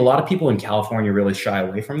 And I think a lot of people in California really shy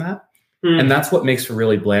away from that. And that's what makes for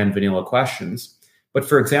really bland vanilla questions. But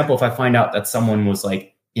for example, if I find out that someone was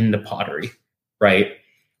like into pottery, right?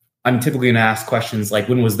 I'm typically going to ask questions like,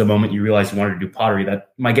 when was the moment you realized you wanted to do pottery? That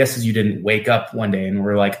my guess is you didn't wake up one day and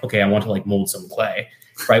were like, okay, I want to like mold some clay,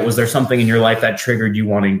 right? Was there something in your life that triggered you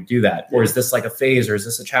wanting to do that? Or is this like a phase, or is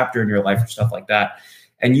this a chapter in your life, or stuff like that?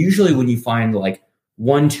 And usually when you find like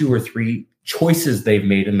 1, 2, or 3 choices they've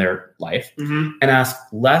made in their life and ask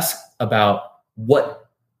less about what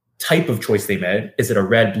type of choice they made, is it a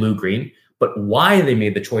red, blue, green, but why they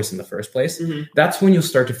made the choice in the first place, that's when you'll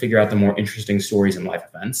start to figure out the more interesting stories and life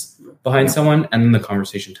events behind someone, and then the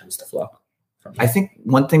conversation tends to flow. I think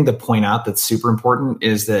one thing to point out that's super important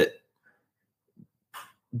is that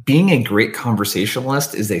being a great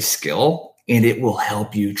conversationalist is a skill, and it will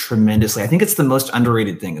help you tremendously. I think it's the most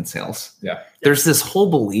underrated thing in sales. Yeah. There's this whole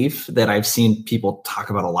belief that I've seen people talk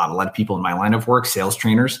about a lot of people in my line of work, sales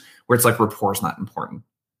trainers, where it's like rapport is not important.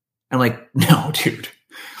 I'm like, no, dude.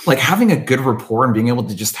 Like having a good rapport and being able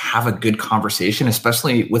to just have a good conversation,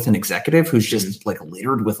 especially with an executive who's just like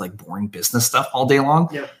littered with like boring business stuff all day long.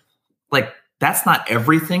 Yeah. Like that's not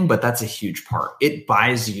everything, but that's a huge part. It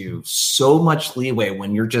buys you so much leeway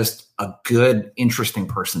when you're just a good, interesting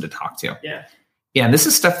person to talk to. Yeah. Yeah. And this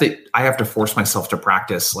is stuff that I have to force myself to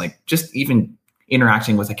practice. Like just even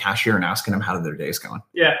interacting with a cashier and asking them how their day's going.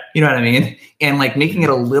 Yeah. You know what I mean? And like making it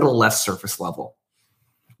a little less surface level.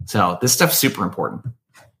 So this stuff's super important.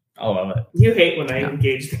 I love it. You hate when I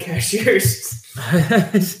engage the cashiers.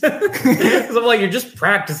 Because I'm like, you're just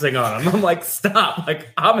practicing on them. I'm like, stop. Like,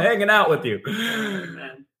 I'm hanging out with you.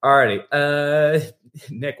 Man. Alrighty.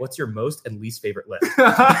 Nick, what's your most and least favorite lift?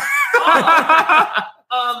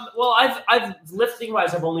 Well, I've lifting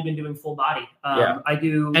wise, I've only been doing full body. I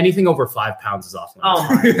do anything over 5 pounds is off limits.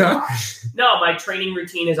 Oh my gosh. No, my training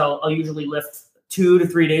routine is I'll usually lift 2 to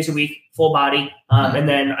 3 days a week, full body. And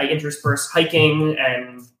then I intersperse hiking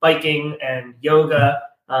and biking and yoga.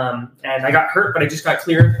 And I got hurt, but I just got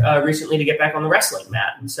cleared recently to get back on the wrestling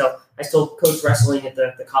mat. And so I still coach wrestling at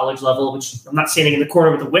the college level, which I'm not standing in the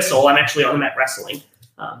corner with a whistle. I'm actually on the mat wrestling.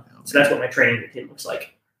 So that's what my training routine looks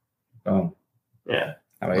like. Oh, yeah.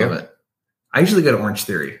 How about you? It. I usually go to Orange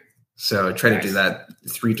Theory. So I try to do that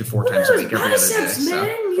 3 to 4 times a week every other day.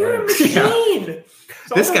 Man, you're a machine. Yeah.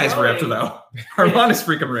 This guy's ripped though. Armand is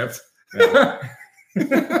freaking ripped. Yeah.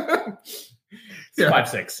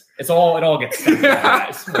 5'6". It all gets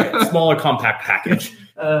standardized. Right. Smaller compact package.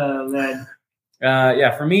 Oh man.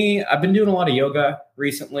 Yeah, for me, I've been doing a lot of yoga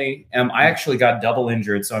recently. I actually got double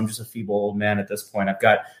injured, so I'm just a feeble old man at this point. I've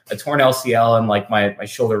got a torn LCL and like my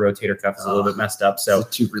shoulder rotator cuff is a little bit messed up. So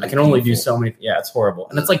really I can only do so many. Yeah, it's horrible.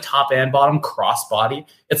 And it's like top and bottom cross body.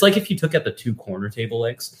 It's like if you took out the 2 corner table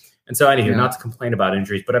legs. And so anywho, not to complain about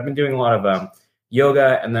injuries, but I've been doing a lot of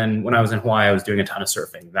yoga. And then when I was in Hawaii, I was doing a ton of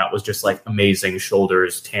surfing. That was just like amazing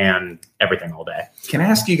shoulders, tan, everything all day. Can I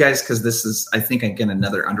ask you guys, because this is, I think, again,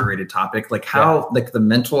 another underrated topic, like how, like the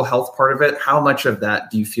mental health part of it, how much of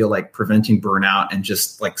that do you feel like preventing burnout and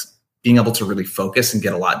just like being able to really focus and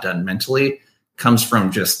get a lot done mentally comes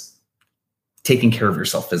from just taking care of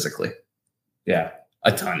yourself physically? Yeah,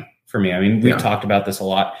 a ton for me. I mean, we've talked about this a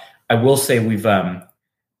lot. I will say we've,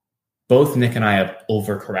 both Nick and I have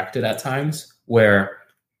overcorrected at times, where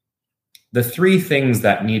the 3 things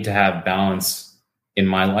that need to have balance in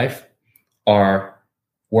my life are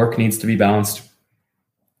work needs to be balanced,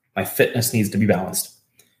 my fitness needs to be balanced,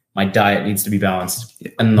 my diet needs to be balanced,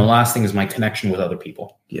 and the last thing is my connection with other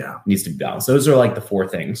people needs to be balanced. Those are like the 4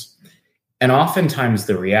 things. And oftentimes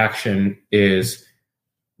the reaction is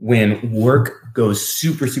when work goes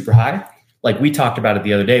super, super high, like we talked about it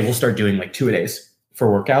the other day, we'll start doing like 2-a-days for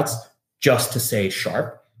workouts just to stay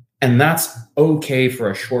sharp. And that's okay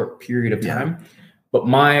for a short period of time. But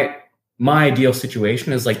my ideal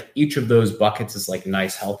situation is like each of those buckets is like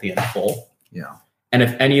nice, healthy, and full. Yeah. And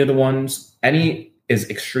if any is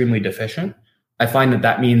extremely deficient, I find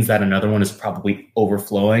that means that another one is probably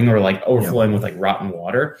overflowing or like overflowing with like rotten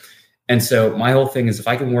water. And so my whole thing is if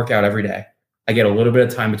I can work out every day, I get a little bit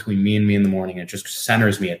of time between me and me in the morning. It just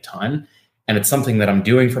centers me a ton. And it's something that I'm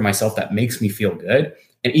doing for myself that makes me feel good.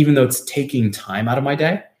 And even though it's taking time out of my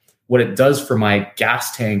day, what it does for my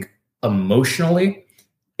gas tank emotionally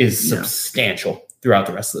is substantial throughout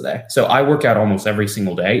the rest of the day. So I work out almost every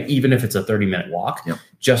single day, even if it's a 30-minute walk,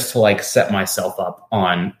 just to like set myself up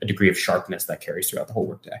on a degree of sharpness that carries throughout the whole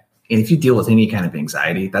workday. And if you deal with any kind of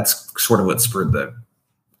anxiety, that's sort of what spurred the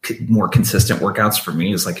more consistent workouts for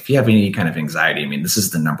me is like, if you have any kind of anxiety, I mean, this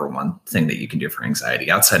is the number one thing that you can do for anxiety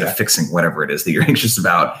outside of fixing whatever it is that you're anxious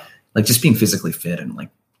about, like just being physically fit and like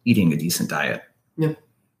eating a decent diet. Yeah.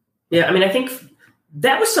 Yeah. I mean, I think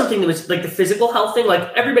that was something that was like the physical health thing. Like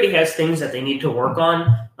everybody has things that they need to work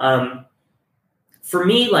on. For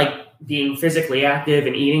me, like being physically active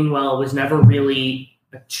and eating well was never really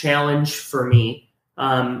a challenge for me.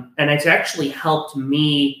 And it's actually helped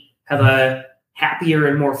me have a happier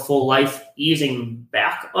and more full life, easing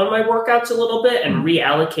back on my workouts a little bit and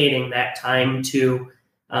reallocating that time to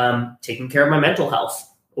taking care of my mental health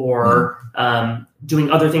or doing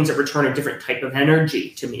other things that return a different type of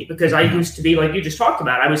energy to me. Because I used to be, like you just talked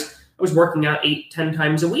about, I was working out 8-10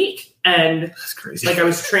 times a week. And that's crazy. Like I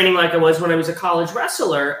was training like I was when I was a college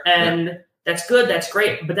wrestler. And that's good. That's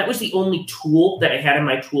great. But that was the only tool that I had in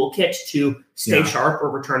my toolkit to stay sharp or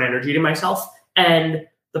return energy to myself. And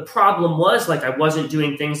the problem was, like, I wasn't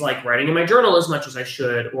doing things like writing in my journal as much as I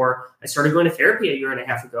should, or I started going to therapy a year and a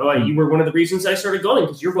half ago. You were one of the reasons I started going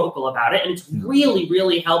because you're vocal about it. And it's really,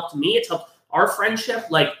 really helped me. It's helped our friendship.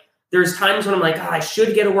 Like there's times when I'm like, I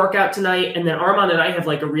should get a workout tonight. And then Armand and I have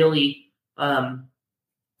like a really,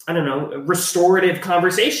 restorative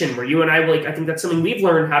conversation where you and I, like, I think that's something we've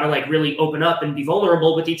learned how to like really open up and be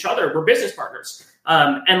vulnerable with each other. We're business partners.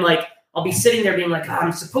 And like, I'll be sitting there being like,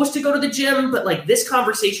 I'm supposed to go to the gym, but like this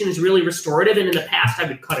conversation is really restorative. And in the past I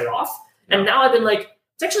would cut it off. And now I've been like,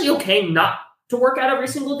 it's actually okay not to work out every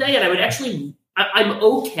single day. And I would actually, I'm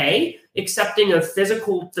okay accepting a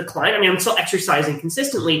physical decline. I mean, I'm still exercising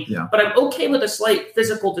consistently, but I'm okay with a slight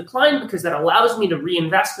physical decline because that allows me to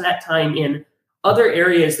reinvest that time in other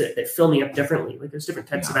areas that fill me up differently. Like there's different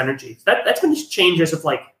types of energy. That's been just changes of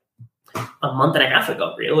like a month and a half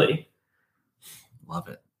ago, really. Love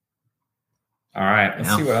it. All right,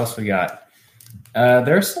 let's see what else we got.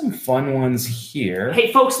 There's some fun ones here. Hey,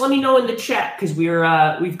 folks, let me know in the chat because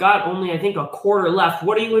we've got only, I think, a quarter left.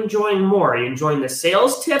 What are you enjoying more? Are you enjoying the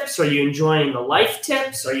sales tips? Are you enjoying the life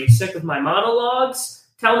tips? Are you sick of my monologues?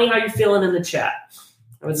 Tell me how you're feeling in the chat.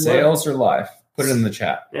 Sales or life? Put it in the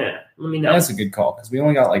chat. Yeah, let me know. That's a good call because we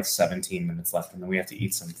only got like 17 minutes left and then we have to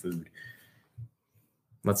eat some food.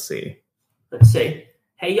 Let's see.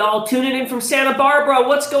 Hey, y'all, tuning in from Santa Barbara.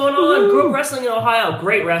 What's going on? Grew up wrestling in Ohio.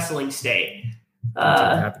 Great wrestling state.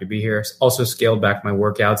 Happy to be here. Also scaled back my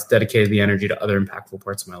workouts, dedicated the energy to other impactful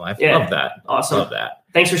parts of my life. Yeah. Love that. Awesome. Love that.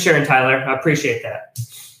 Thanks for sharing, Tyler. I appreciate that.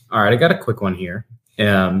 All right, I got a quick one here.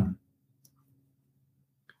 Any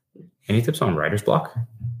tips on writer's block?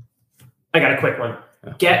 I got a quick one.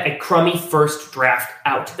 Yeah. Get a crummy first draft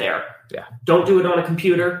out there. Yeah. Don't do it on a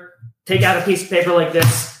computer. Take out a piece of paper like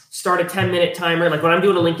this. Start a 10-minute timer. Like when I'm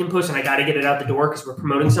doing a LinkedIn post and I got to get it out the door because we're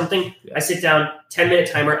promoting something, I sit down,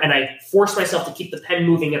 10-minute timer, and I force myself to keep the pen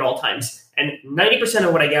moving at all times. And 90%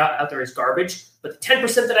 of what I get out there is garbage, but the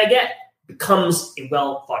 10% that I get becomes a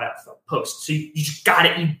well thought out post. So you just got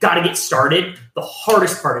it. You got to get started. The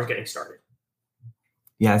hardest part is getting started.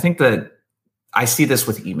 Yeah, I think that I see this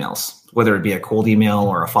with emails, whether it be a cold email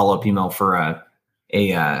or a follow-up email for a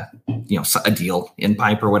deal in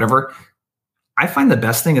pipe or whatever. I find the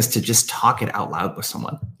best thing is to just talk it out loud with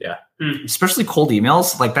someone. Yeah. Especially cold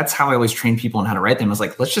emails. Like that's how I always train people on how to write them. I was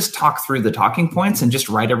like, let's just talk through the talking points and just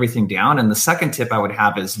write everything down. And the second tip I would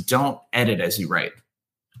have is don't edit as you write.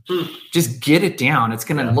 Just get it down. It's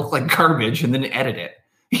going to look like garbage and then edit it,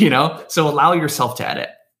 So allow yourself to edit.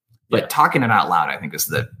 But talking it out loud, I think that's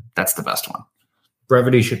the best one.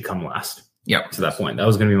 Brevity should come last. Yeah. To that point. That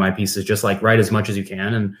was going to be my piece is just like write as much as you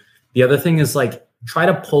can. And the other thing is like, try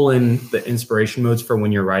to pull in the inspiration modes for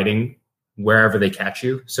when you're writing wherever they catch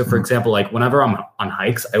you. So for example, like whenever I'm on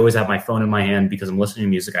hikes, I always have my phone in my hand because I'm listening to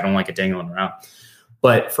music. I don't like it dangling around.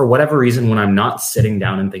 But for whatever reason, when I'm not sitting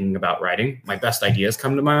down and thinking about writing, my best ideas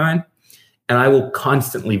come to my mind. And I will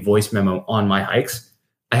constantly voice memo on my hikes.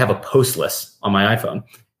 I have a post list on my iPhone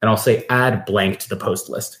and I'll say add blank to the post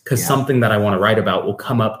list because something that I want to write about will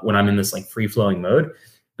come up when I'm in this like free flowing mode.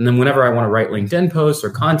 And then whenever I want to write LinkedIn posts or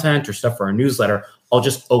content or stuff for our newsletter, I'll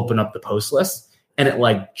just open up the post list and it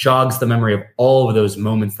like jogs the memory of all of those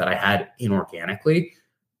moments that I had inorganically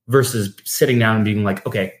versus sitting down and being like,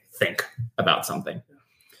 okay, think about something.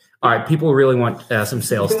 All right. People really want some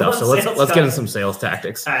sales stuff. So let's get into some sales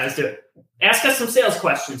tactics. All right, let's do it. Ask us some sales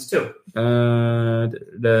questions too.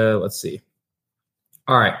 Let's see.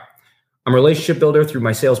 All right. I'm a relationship builder through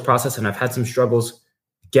my sales process and I've had some struggles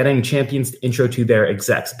getting champions to intro to their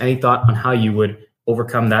execs. Any thought on how you would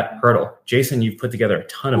overcome that hurdle? Jason, you've put together a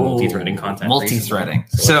ton of multi-threading content. Multi-threading.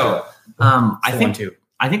 So I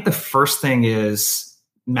think the first thing is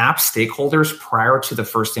map stakeholders prior to the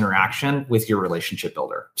first interaction with your relationship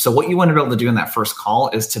builder. So what you want to be able to do in that first call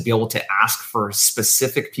is to be able to ask for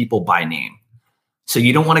specific people by name. So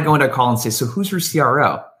you don't want to go into a call and say, so who's your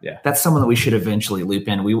CRO? That's someone that we should eventually loop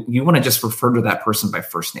in. You want to just refer to that person by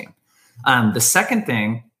first name. The second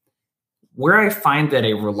thing, where I find that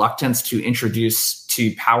a reluctance to introduce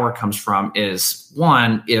to power comes from is,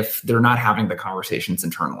 one, if they're not having the conversations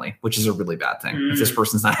internally, which is a really bad thing. If this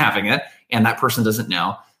person's not having it and that person doesn't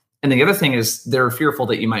know. And the other thing is they're fearful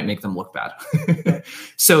that you might make them look bad.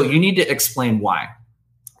 So you need to explain why.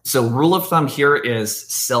 So rule of thumb here is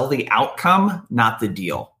sell the outcome, not the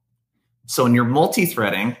deal. So when you're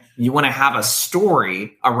multi-threading, you want to have a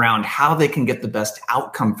story around how they can get the best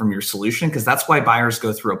outcome from your solution, because that's why buyers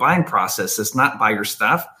go through a buying process. It's not buy your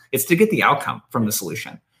stuff. It's to get the outcome from the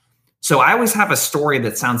solution. So I always have a story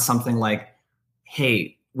that sounds something like,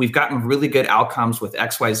 hey, we've gotten really good outcomes with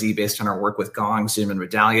XYZ based on our work with Gong, Zoom, and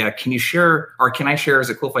Medallia. Can you share, or can I share, is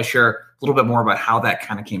it cool if I share a little bit more about how that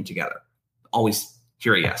kind of came together? Always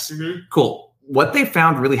hear a yes. Cool. What they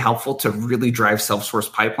found really helpful to really drive self-source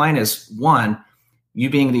pipeline is, one, you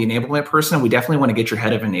being the enablement person, we definitely want to get your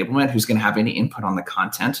head of enablement who's going to have any input on the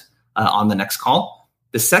content on the next call.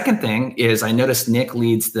 The second thing is, I noticed Nick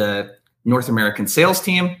leads the North American sales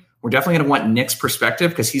team. We're definitely going to want Nick's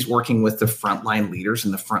perspective because he's working with the frontline leaders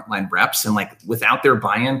and the frontline reps. And like without their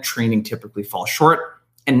buy-in, training typically falls short.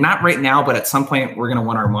 And not right now, but at some point, we're going to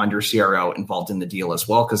want Armand, your CRO, involved in the deal as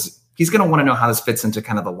well, because he's going to want to know how this fits into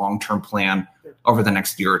kind of the long-term plan over the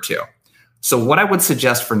next year or two. So what I would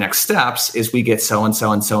suggest for next steps is we get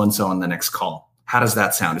so-and-so and so-and-so on the next call. How does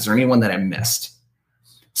that sound? Is there anyone that I missed?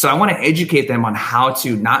 So I want to educate them on how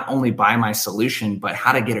to not only buy my solution, but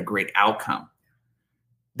how to get a great outcome.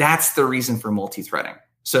 That's the reason for multi-threading.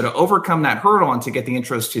 So to overcome that hurdle and to get the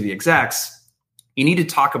intros to the execs, you need to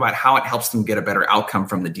talk about how it helps them get a better outcome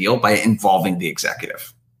from the deal by involving the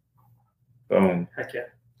executive. Boom. Heck yeah.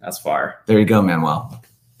 That's fire. There you go, Manuel.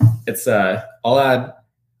 It's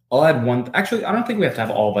I'll add one. Actually, I don't think we have to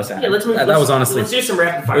have all of us add. Yeah, let's move. That was honestly. Let's do some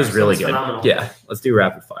rapid fires. It was really good. Phenomenal. Yeah, let's do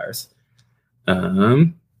rapid fires.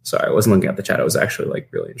 Sorry, I wasn't looking at the chat. I was actually like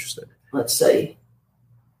really interested. Let's see.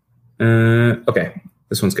 Okay,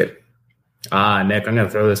 this one's good. Nick, I'm gonna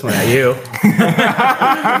throw this one at you.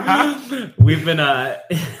 We've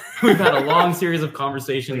had a long series of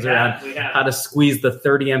conversations around how to squeeze the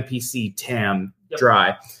 30 MPC TAM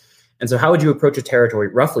dry. And so how would you approach a territory,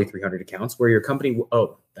 roughly 300 accounts, where your company,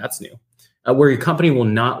 that's new, where your company will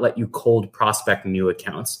not let you cold prospect new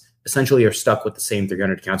accounts? Essentially, you're stuck with the same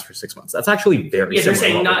 300 accounts for 6 months. That's actually very similar. Yeah, they're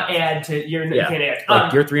saying not add to your, you can't add.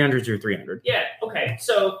 Like your 300 is your 300. Yeah, okay.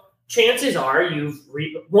 So chances are if you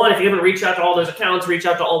haven't reached out to all those accounts, reach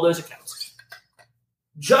out to all those accounts.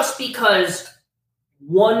 Just because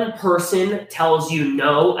one person tells you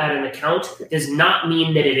no at an account does not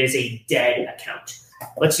mean that it is a dead account.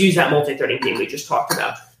 Let's use that multi-threading thing we just talked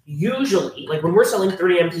about. Usually, like when we're selling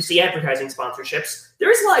 30 MPC advertising sponsorships,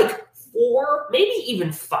 there's like 4, maybe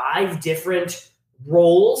even 5 different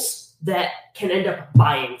roles that can end up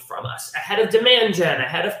buying from us. A head of demand gen, a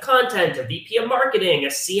head of content, a VP of marketing, a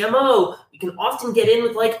CMO. We can often get in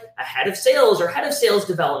with like a head of sales or head of sales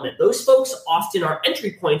development. Those folks often are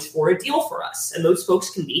entry points for a deal for us. And those folks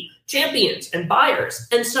can be champions and buyers.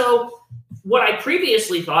 And so what I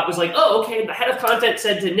previously thought was like, oh, okay, the head of content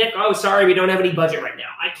said to Nick, oh, sorry, we don't have any budget right now.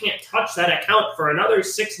 I can't touch that account for another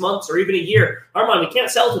 6 months or even a year. Armand, we can't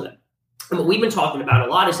sell to them. And what we've been talking about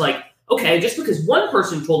a lot is like, okay, just because one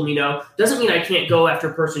person told me no doesn't mean I can't go after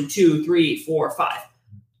person 2, 3, 4, 5.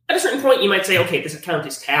 At a certain point, you might say, okay, this account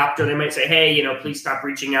is tapped, or they might say, hey, please stop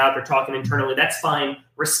reaching out or talking internally. That's fine.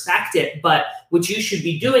 Respect it. But what you should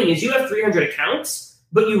be doing is you have 300 accounts,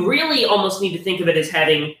 but you really almost need to think of it as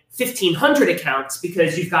having 1,500 accounts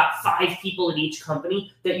because you've got 5 people at each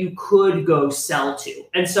company that you could go sell to.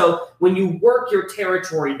 And so when you work your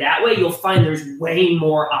territory that way, you'll find there's way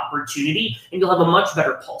more opportunity and you'll have a much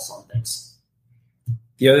better pulse on things.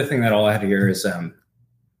 The other thing that I'll add here is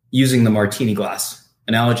using the martini glass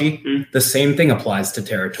analogy. Mm-hmm. The same thing applies to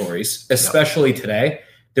territories, especially today.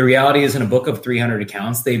 The reality is in a book of 300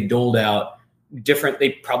 accounts, they've doled out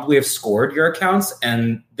they probably have scored your accounts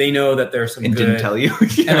and they know that there's some and good. Didn't tell you.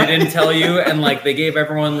 And they didn't tell you. And like they gave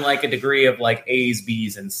everyone like a degree of like A's,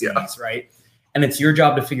 B's, and C's, right? And it's your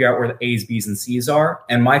job to figure out where the A's, B's, and C's are.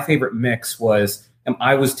 And my favorite mix was,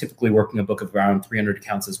 I was typically working a book of around 300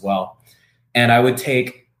 accounts as well. And I would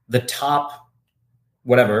take the top,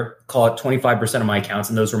 whatever, call it 25% of my accounts,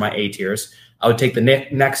 and those were my A tiers. I would take the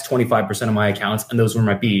next 25% of my accounts, and those were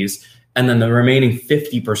my B's. And then the remaining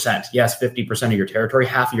 50%, yes, 50% of your territory,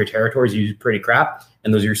 half of your territory is usually pretty crap,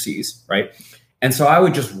 and those are your C's, right? And so I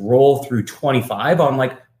would just roll through 25 on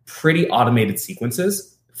like pretty automated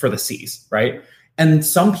sequences for the C's, right? And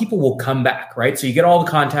some people will come back, right? So you get all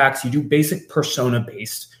the contacts, you do basic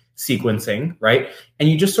persona-based sequencing, right? And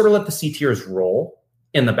you just sort of let the CTRs roll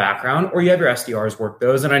in the background, or you have your SDRs work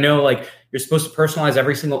those. And I know like you're supposed to personalize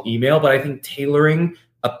every single email, but I think tailoring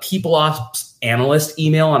a people ops analyst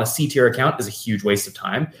email on a CTR account is a huge waste of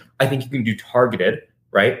time. I think you can do targeted,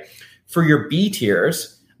 right? For your B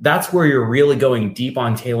tiers, that's where you're really going deep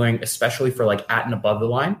on tailoring, especially for like at and above the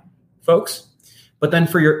line folks. But then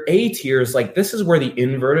for your A tiers, like this is where the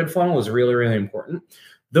inverted funnel is really, really important.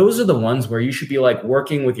 Those are the ones where you should be like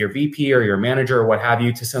working with your VP or your manager or what have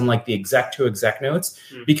you to send like the exec to exec notes.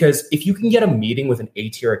 Because if you can get a meeting with an A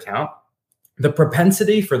tier account, the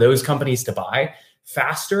propensity for those companies to buy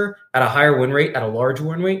faster at a higher win rate, at a larger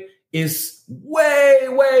win rate, is way,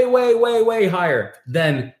 way, way, way, way higher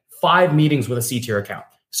than 5 meetings with a C tier account.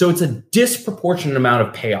 So it's a disproportionate amount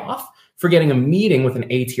of payoff for getting a meeting with an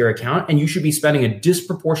A tier account, and you should be spending a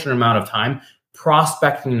disproportionate amount of time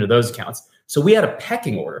prospecting into those accounts. So we had a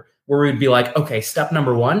pecking order where we'd be like, okay, step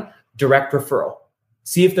number 1, direct referral.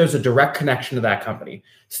 See if there's a direct connection to that company.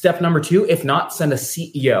 Step number 2, if not, send a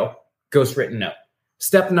CEO ghost written note.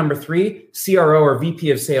 Step number 3, CRO or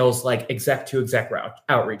VP of sales, like exec to exec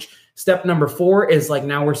outreach. Step number 4 is like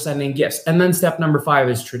now we're sending gifts. And then step number 5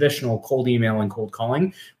 is traditional cold email and cold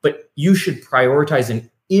calling. But you should prioritize and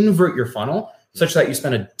invert your funnel such that you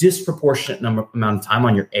spend a disproportionate amount of time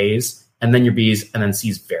on your A's and then your B's and then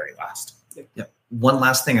C's very last. Yep. One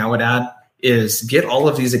last thing I would add is get all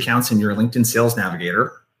of these accounts in your LinkedIn Sales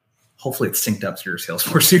Navigator. Hopefully it's synced up to your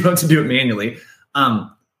Salesforce so you don't have to do it manually.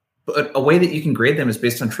 But a way that you can grade them is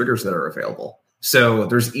based on triggers that are available. So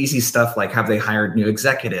there's easy stuff like have they hired new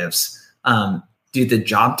executives? Do the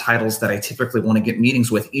job titles that I typically want to get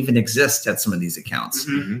meetings with even exist at some of these accounts?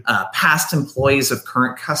 Past employees of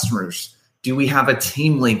current customers. Do we have a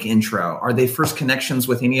team link intro? Are they first connections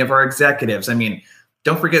with any of our executives? I mean,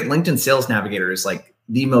 don't forget LinkedIn Sales Navigator is like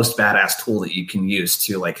the most badass tool that you can use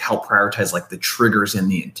to like help prioritize like the triggers and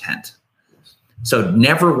the intent. So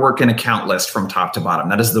never work an account list from top to bottom.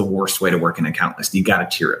 That is the worst way to work an account list. You got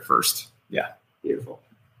to tier it first. Yeah. Beautiful.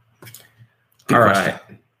 All right.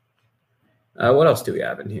 What else do we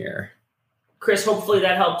have in here? Chris, hopefully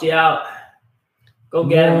that helped you out. Go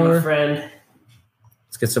get him, my friend.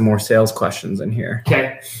 Let's get some more sales questions in here.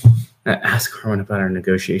 Okay. Ask Harmon about our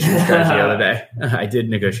negotiation strategy the other day. I did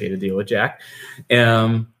negotiate a deal with Jack.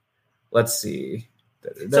 Let's see.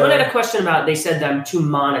 Someone had a question about, they said I'm too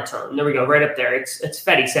monotone. There we go, right up there. It's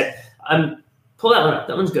Fetty said, pull that one up.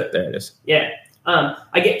 That one's good. There it is. Yeah.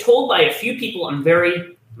 I get told by a few people I'm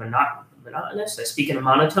very monotonous. I speak in a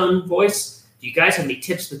monotone voice. Do you guys have any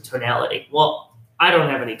tips with tonality? Well, I don't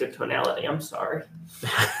have any good tonality. I'm sorry.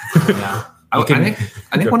 Yeah. I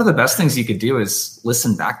think one of the best things you could do is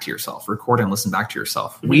listen back to yourself, record and listen back to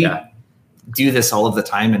yourself. We do this all of the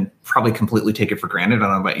time and probably completely take it for granted. I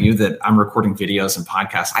don't know about you that I'm recording videos and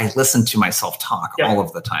podcasts. I listen to myself talk all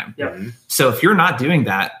of the time. So if you're not doing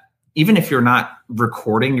that, even if you're not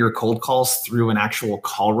recording your cold calls through an actual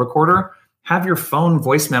call recorder, have your phone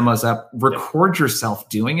voice memos up, record yourself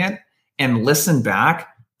doing it and listen back,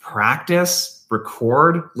 practice,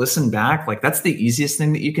 record, listen back. Like that's the easiest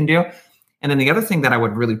thing that you can do. And then the other thing that I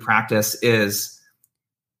would really practice is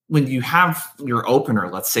when you have your opener,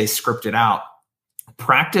 let's say scripted out,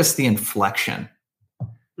 practice the inflection.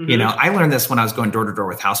 You know, I learned this when I was going door to door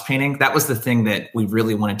with house painting. That was the thing that we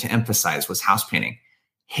really wanted to emphasize was house painting.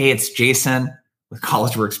 Hey, it's Jason with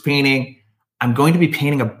College Works Painting. I'm going to be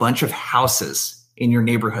painting a bunch of houses in your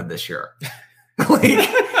neighborhood this year. Like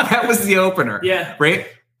that was the opener. Yeah. Right.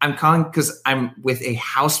 I'm calling because I'm with a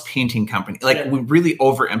house painting company. Like we really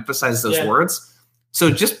overemphasize those words. So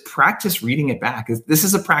just practice reading it back. This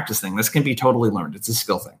is a practice thing. This can be totally learned. It's a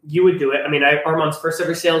skill thing. You would do it. I mean, Armand's first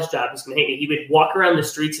ever sales job was going to hate me. He would walk around the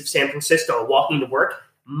streets of San Francisco walking to work,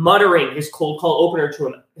 muttering his cold call opener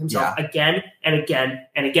to himself again and again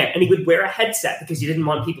and again. And he would wear a headset because he didn't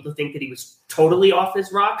want people to think that he was totally off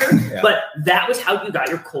his rocker. But that was how you got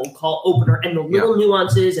your cold call opener and the little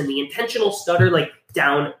nuances and the intentional stutter like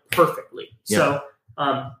down perfectly. So,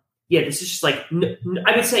 this is just like,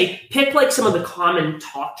 I would say pick like some of the common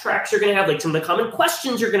talk tracks you're going to have, like some of the common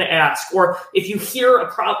questions you're going to ask. Or if you hear a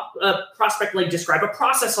prospect like describe a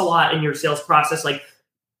process a lot in your sales process, like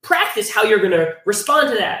practice how you're going to respond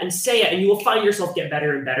to that and say it, and you will find yourself get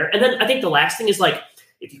better and better. And then I think the last thing is like,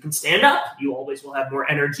 if you can stand up, you always will have more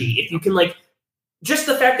energy. If you can like, just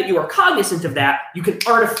the fact that you are cognizant of that, you can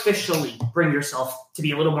artificially bring yourself to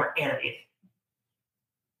be a little more animated.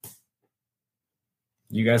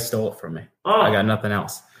 You guys stole it from me. I got nothing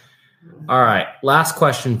else. All right. Last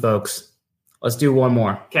question, folks. Let's do one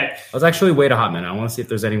more. Okay. Let's actually wait a hot minute. I want to see if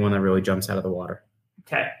there's anyone that really jumps out of the water.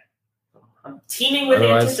 Okay. I'm teeming with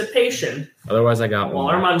anticipation. Otherwise, I got one.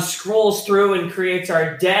 Well, Armand scrolls through and creates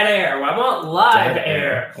our dead air. I want live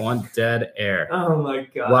air. I want dead air. Oh, my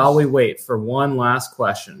God. While we wait for one last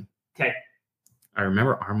question. Okay. I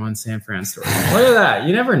remember Armand San Fran story. Look at that.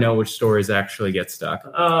 You never know which stories actually get stuck.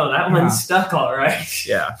 Oh, that one's stuck, all right.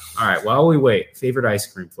 Yeah. All right. While we wait, favorite ice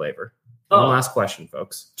cream flavor. One last question,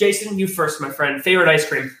 folks. Jason, you first, my friend. Favorite ice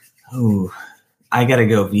cream? Ooh, I got to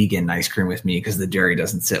go vegan ice cream with me because the dairy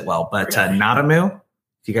doesn't sit well. But Nadamu,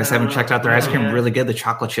 if you guys haven't checked out their ice cream, really good. The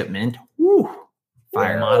chocolate chip mint. Woo.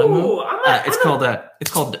 Fire. Nadamu? It's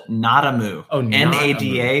called Nadamu. Oh,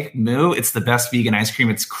 Nada Moo. It's the best vegan ice cream.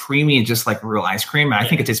 It's creamy, just like real ice cream. I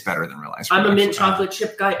think it tastes better than real ice cream. I'm a mint chocolate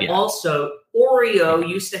chip guy. Yeah. Also, Oreo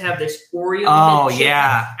used to have this Oreo. Oh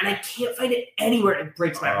yeah, and I can't find it anywhere. It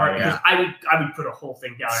breaks my heart because I would put a whole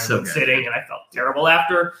thing down in one sitting, and I felt terrible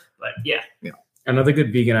after. But yeah. Another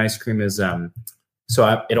good vegan ice cream is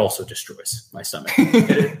it also destroys my stomach,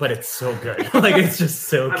 but it's so good. Like it's just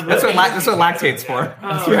so good. That's what lactate's for.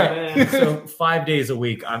 Oh, man. So 5 days a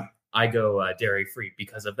week, I go dairy free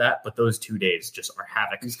because of that. But those 2 days just are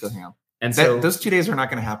havoc. Just go ham. And so those 2 days are not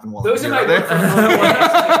going to happen. Those are my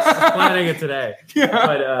planning it today.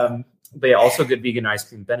 Yeah. But yeah, also good vegan ice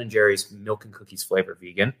cream. Ben and Jerry's milk and cookies flavor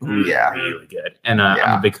vegan. Yeah, really good. And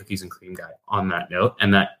I'm a big cookies and cream guy on that note,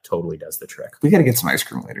 and that totally does the trick. We got to get some ice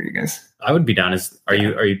cream later, you guys. I would be down. Are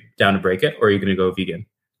you down to break it, or are you going to go vegan?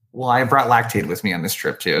 Well, I brought lactate with me on this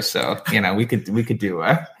trip too, so we could do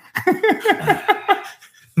a.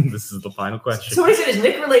 This is the final question. So what I said is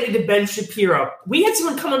Nick related to Ben Shapiro. We had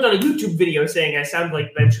someone comment on a YouTube video saying I sound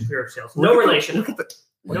like Ben Shapiro sales. No relation.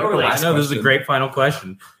 No relation. I know this is a great final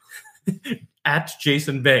question. At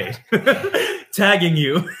Jason Bay, tagging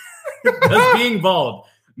you. Does being bald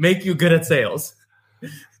make you good at sales?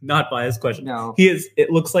 Not biased question. No, he is. It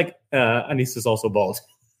looks like Anis is also bald.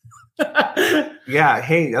 Yeah.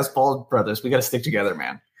 Hey, us bald brothers, we got to stick together,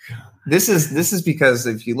 man. This is because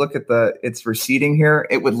if you look at it's receding here,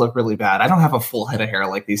 it would look really bad. I don't have a full head of hair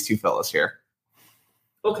like these two fellas here.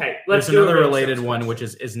 Okay, let's do another related one, which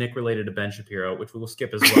is Nick related to Ben Shapiro, which we will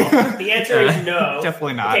skip as well. The answer is no.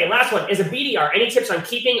 Definitely not. Okay, last one. Is a BDR. Any tips on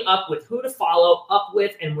keeping up with who to follow up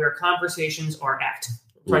with and where conversations are at?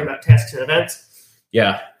 We're talking about tasks and events.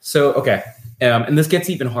 Yeah. So, okay. And this gets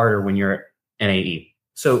even harder when you're an AE.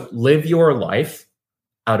 So live your life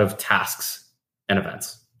out of tasks and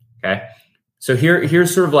events. Okay. So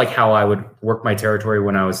here's sort of like how I would work my territory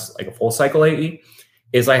when I was like a full cycle AE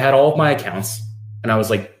is I had all of my accounts and I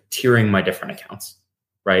was like tiering my different accounts.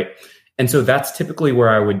 Right. And so that's typically where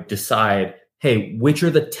I would decide, hey, which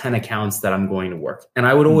are the 10 accounts that I'm going to work? And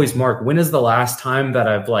I would always mark, when is the last time that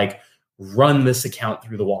I've like run this account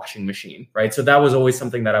through the washing machine? Right. So that was always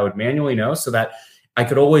something that I would manually know so that I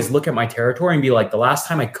could always look at my territory and be like, the last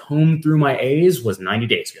time I combed through my A's was 90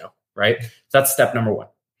 days ago. Right. So that's step number one.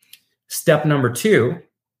 Step number two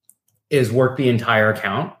is work the entire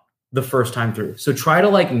account the first time through. So try to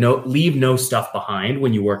like leave no stuff behind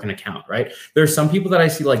when you work an account, right? There's some people that I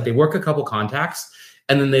see like they work a couple contacts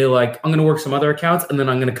and then they like, I'm going to work some other accounts and then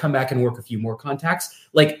I'm going to come back and work a few more contacts.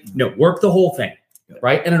 Like, no, work the whole thing,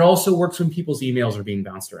 right? And it also works when people's emails are being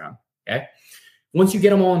bounced around, okay? Once you get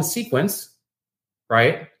them all in a sequence,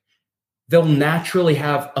 right? They'll naturally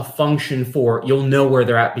have a function for, you'll know where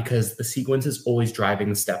they're at because the sequence is always driving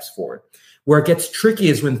the steps forward. Where it gets tricky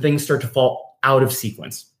is when things start to fall out of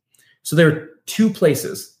sequence. So there are two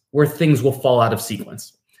places where things will fall out of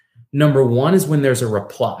sequence. Number one is when there's a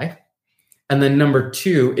reply. And then number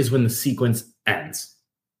two is when the sequence ends.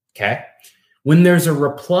 Okay. When there's a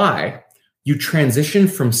reply, you transition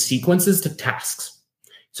from sequences to tasks.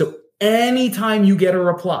 So anytime you get a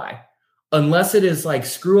reply, unless it is like,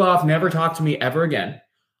 screw off, never talk to me ever again,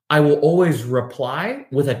 I will always reply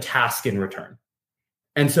with a task in return.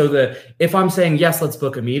 And so if I'm saying, yes, let's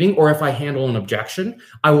book a meeting, or if I handle an objection,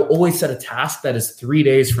 I will always set a task that is 3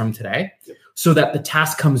 days from today so that the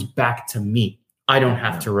task comes back to me. I don't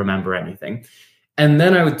have to remember anything. And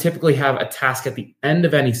then I would typically have a task at the end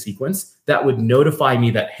of any sequence that would notify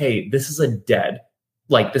me that, hey, this is a dead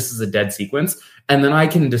sequence. And then I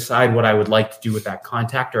can decide what I would like to do with that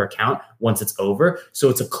contact or account once it's over. So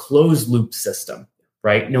it's a closed loop system,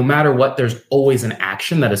 right? No matter what, there's always an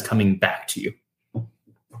action that is coming back to you.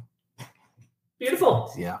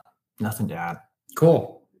 Beautiful. Yeah. Nothing to add.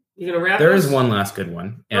 Cool. You gonna wrap? There is one last good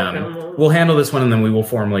one. We'll handle this one and then we will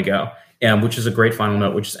formally go. Which is a great final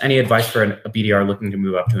note, which is any advice for a BDR looking to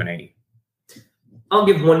move up to an AE? I'll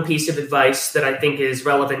give one piece of advice that I think is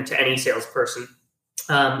relevant to any salesperson.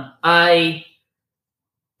 I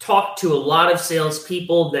talk to a lot of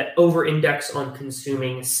salespeople that over-index on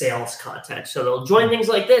consuming sales content. So they'll join things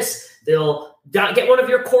like this. They'll get one of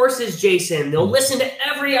your courses, Jason. They'll listen to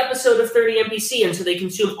every episode of 30 MPC. And so they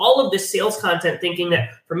consume all of this sales content thinking that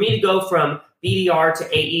for me to go from BDR to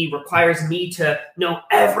AE requires me to know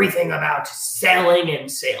everything about selling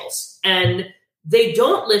and sales. And they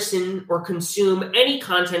don't listen or consume any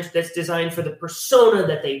content that's designed for the persona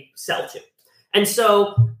that they sell to. And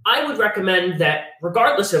so I would recommend that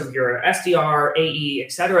regardless of your SDR, AE,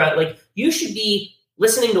 et cetera, like you should be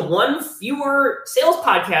listening to one fewer sales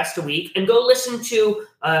podcast a week and go listen to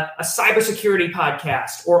a cybersecurity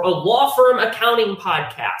podcast or a law firm accounting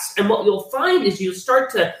podcast. And what you'll find is you'll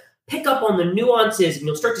start to pick up on the nuances and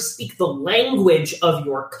you'll start to speak the language of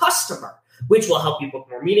your customer, which will help you book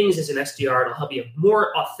more meetings as an SDR. It'll help you have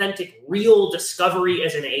more authentic, real discovery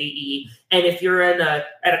as an AE. And if you're at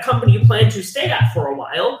a company you plan to stay at for a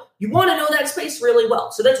while, you want to know that space really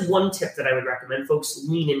well. So that's one tip that I would recommend folks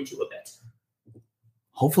lean into a bit.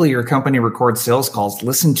 Hopefully your company records sales calls.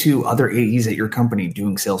 Listen to other AEs at your company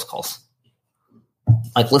doing sales calls.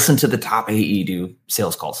 Like listen to the top AE do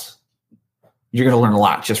sales calls. You're going to learn a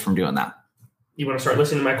lot just from doing that. You want to start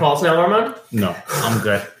listening to my calls now, Armand? No, I'm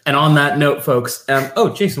good. And on that note, folks,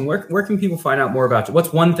 Jason, where can people find out more about you?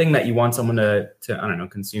 What's one thing that you want someone to I don't know,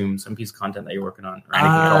 consume, some piece of content that you're working on or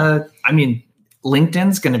anything at all? I mean,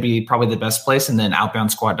 LinkedIn's going to be probably the best place, and then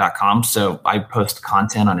outboundsquad.com. So I post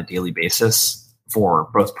content on a daily basis for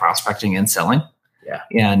both prospecting and selling. Yeah.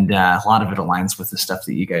 And a lot of it aligns with the stuff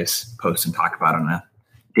that you guys post and talk about on a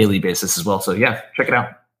daily basis as well. So yeah, check it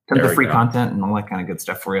out. Tons of free content and all that kind of good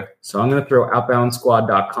stuff for you. So I'm going to throw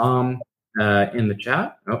outboundsquad.com in the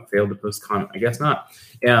chat. Oh, failed to post comment. I guess not.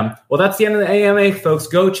 Well, that's the end of the AMA, folks.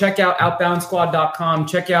 Go check out outboundsquad.com.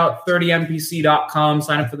 Check out 30mpc.com.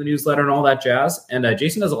 Sign up for the newsletter and all that jazz. And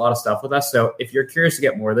Jason does a lot of stuff with us. So if you're curious to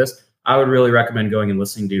get more of this, I would really recommend going and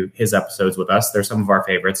listening to his episodes with us. They're some of our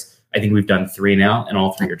favorites. I think we've done 3 now, and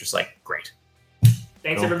all 3 are just like great.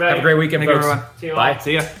 Thanks, everybody. Have a great weekend, folks. Everyone. See you all. Bye.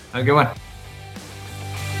 See ya. Have a good one.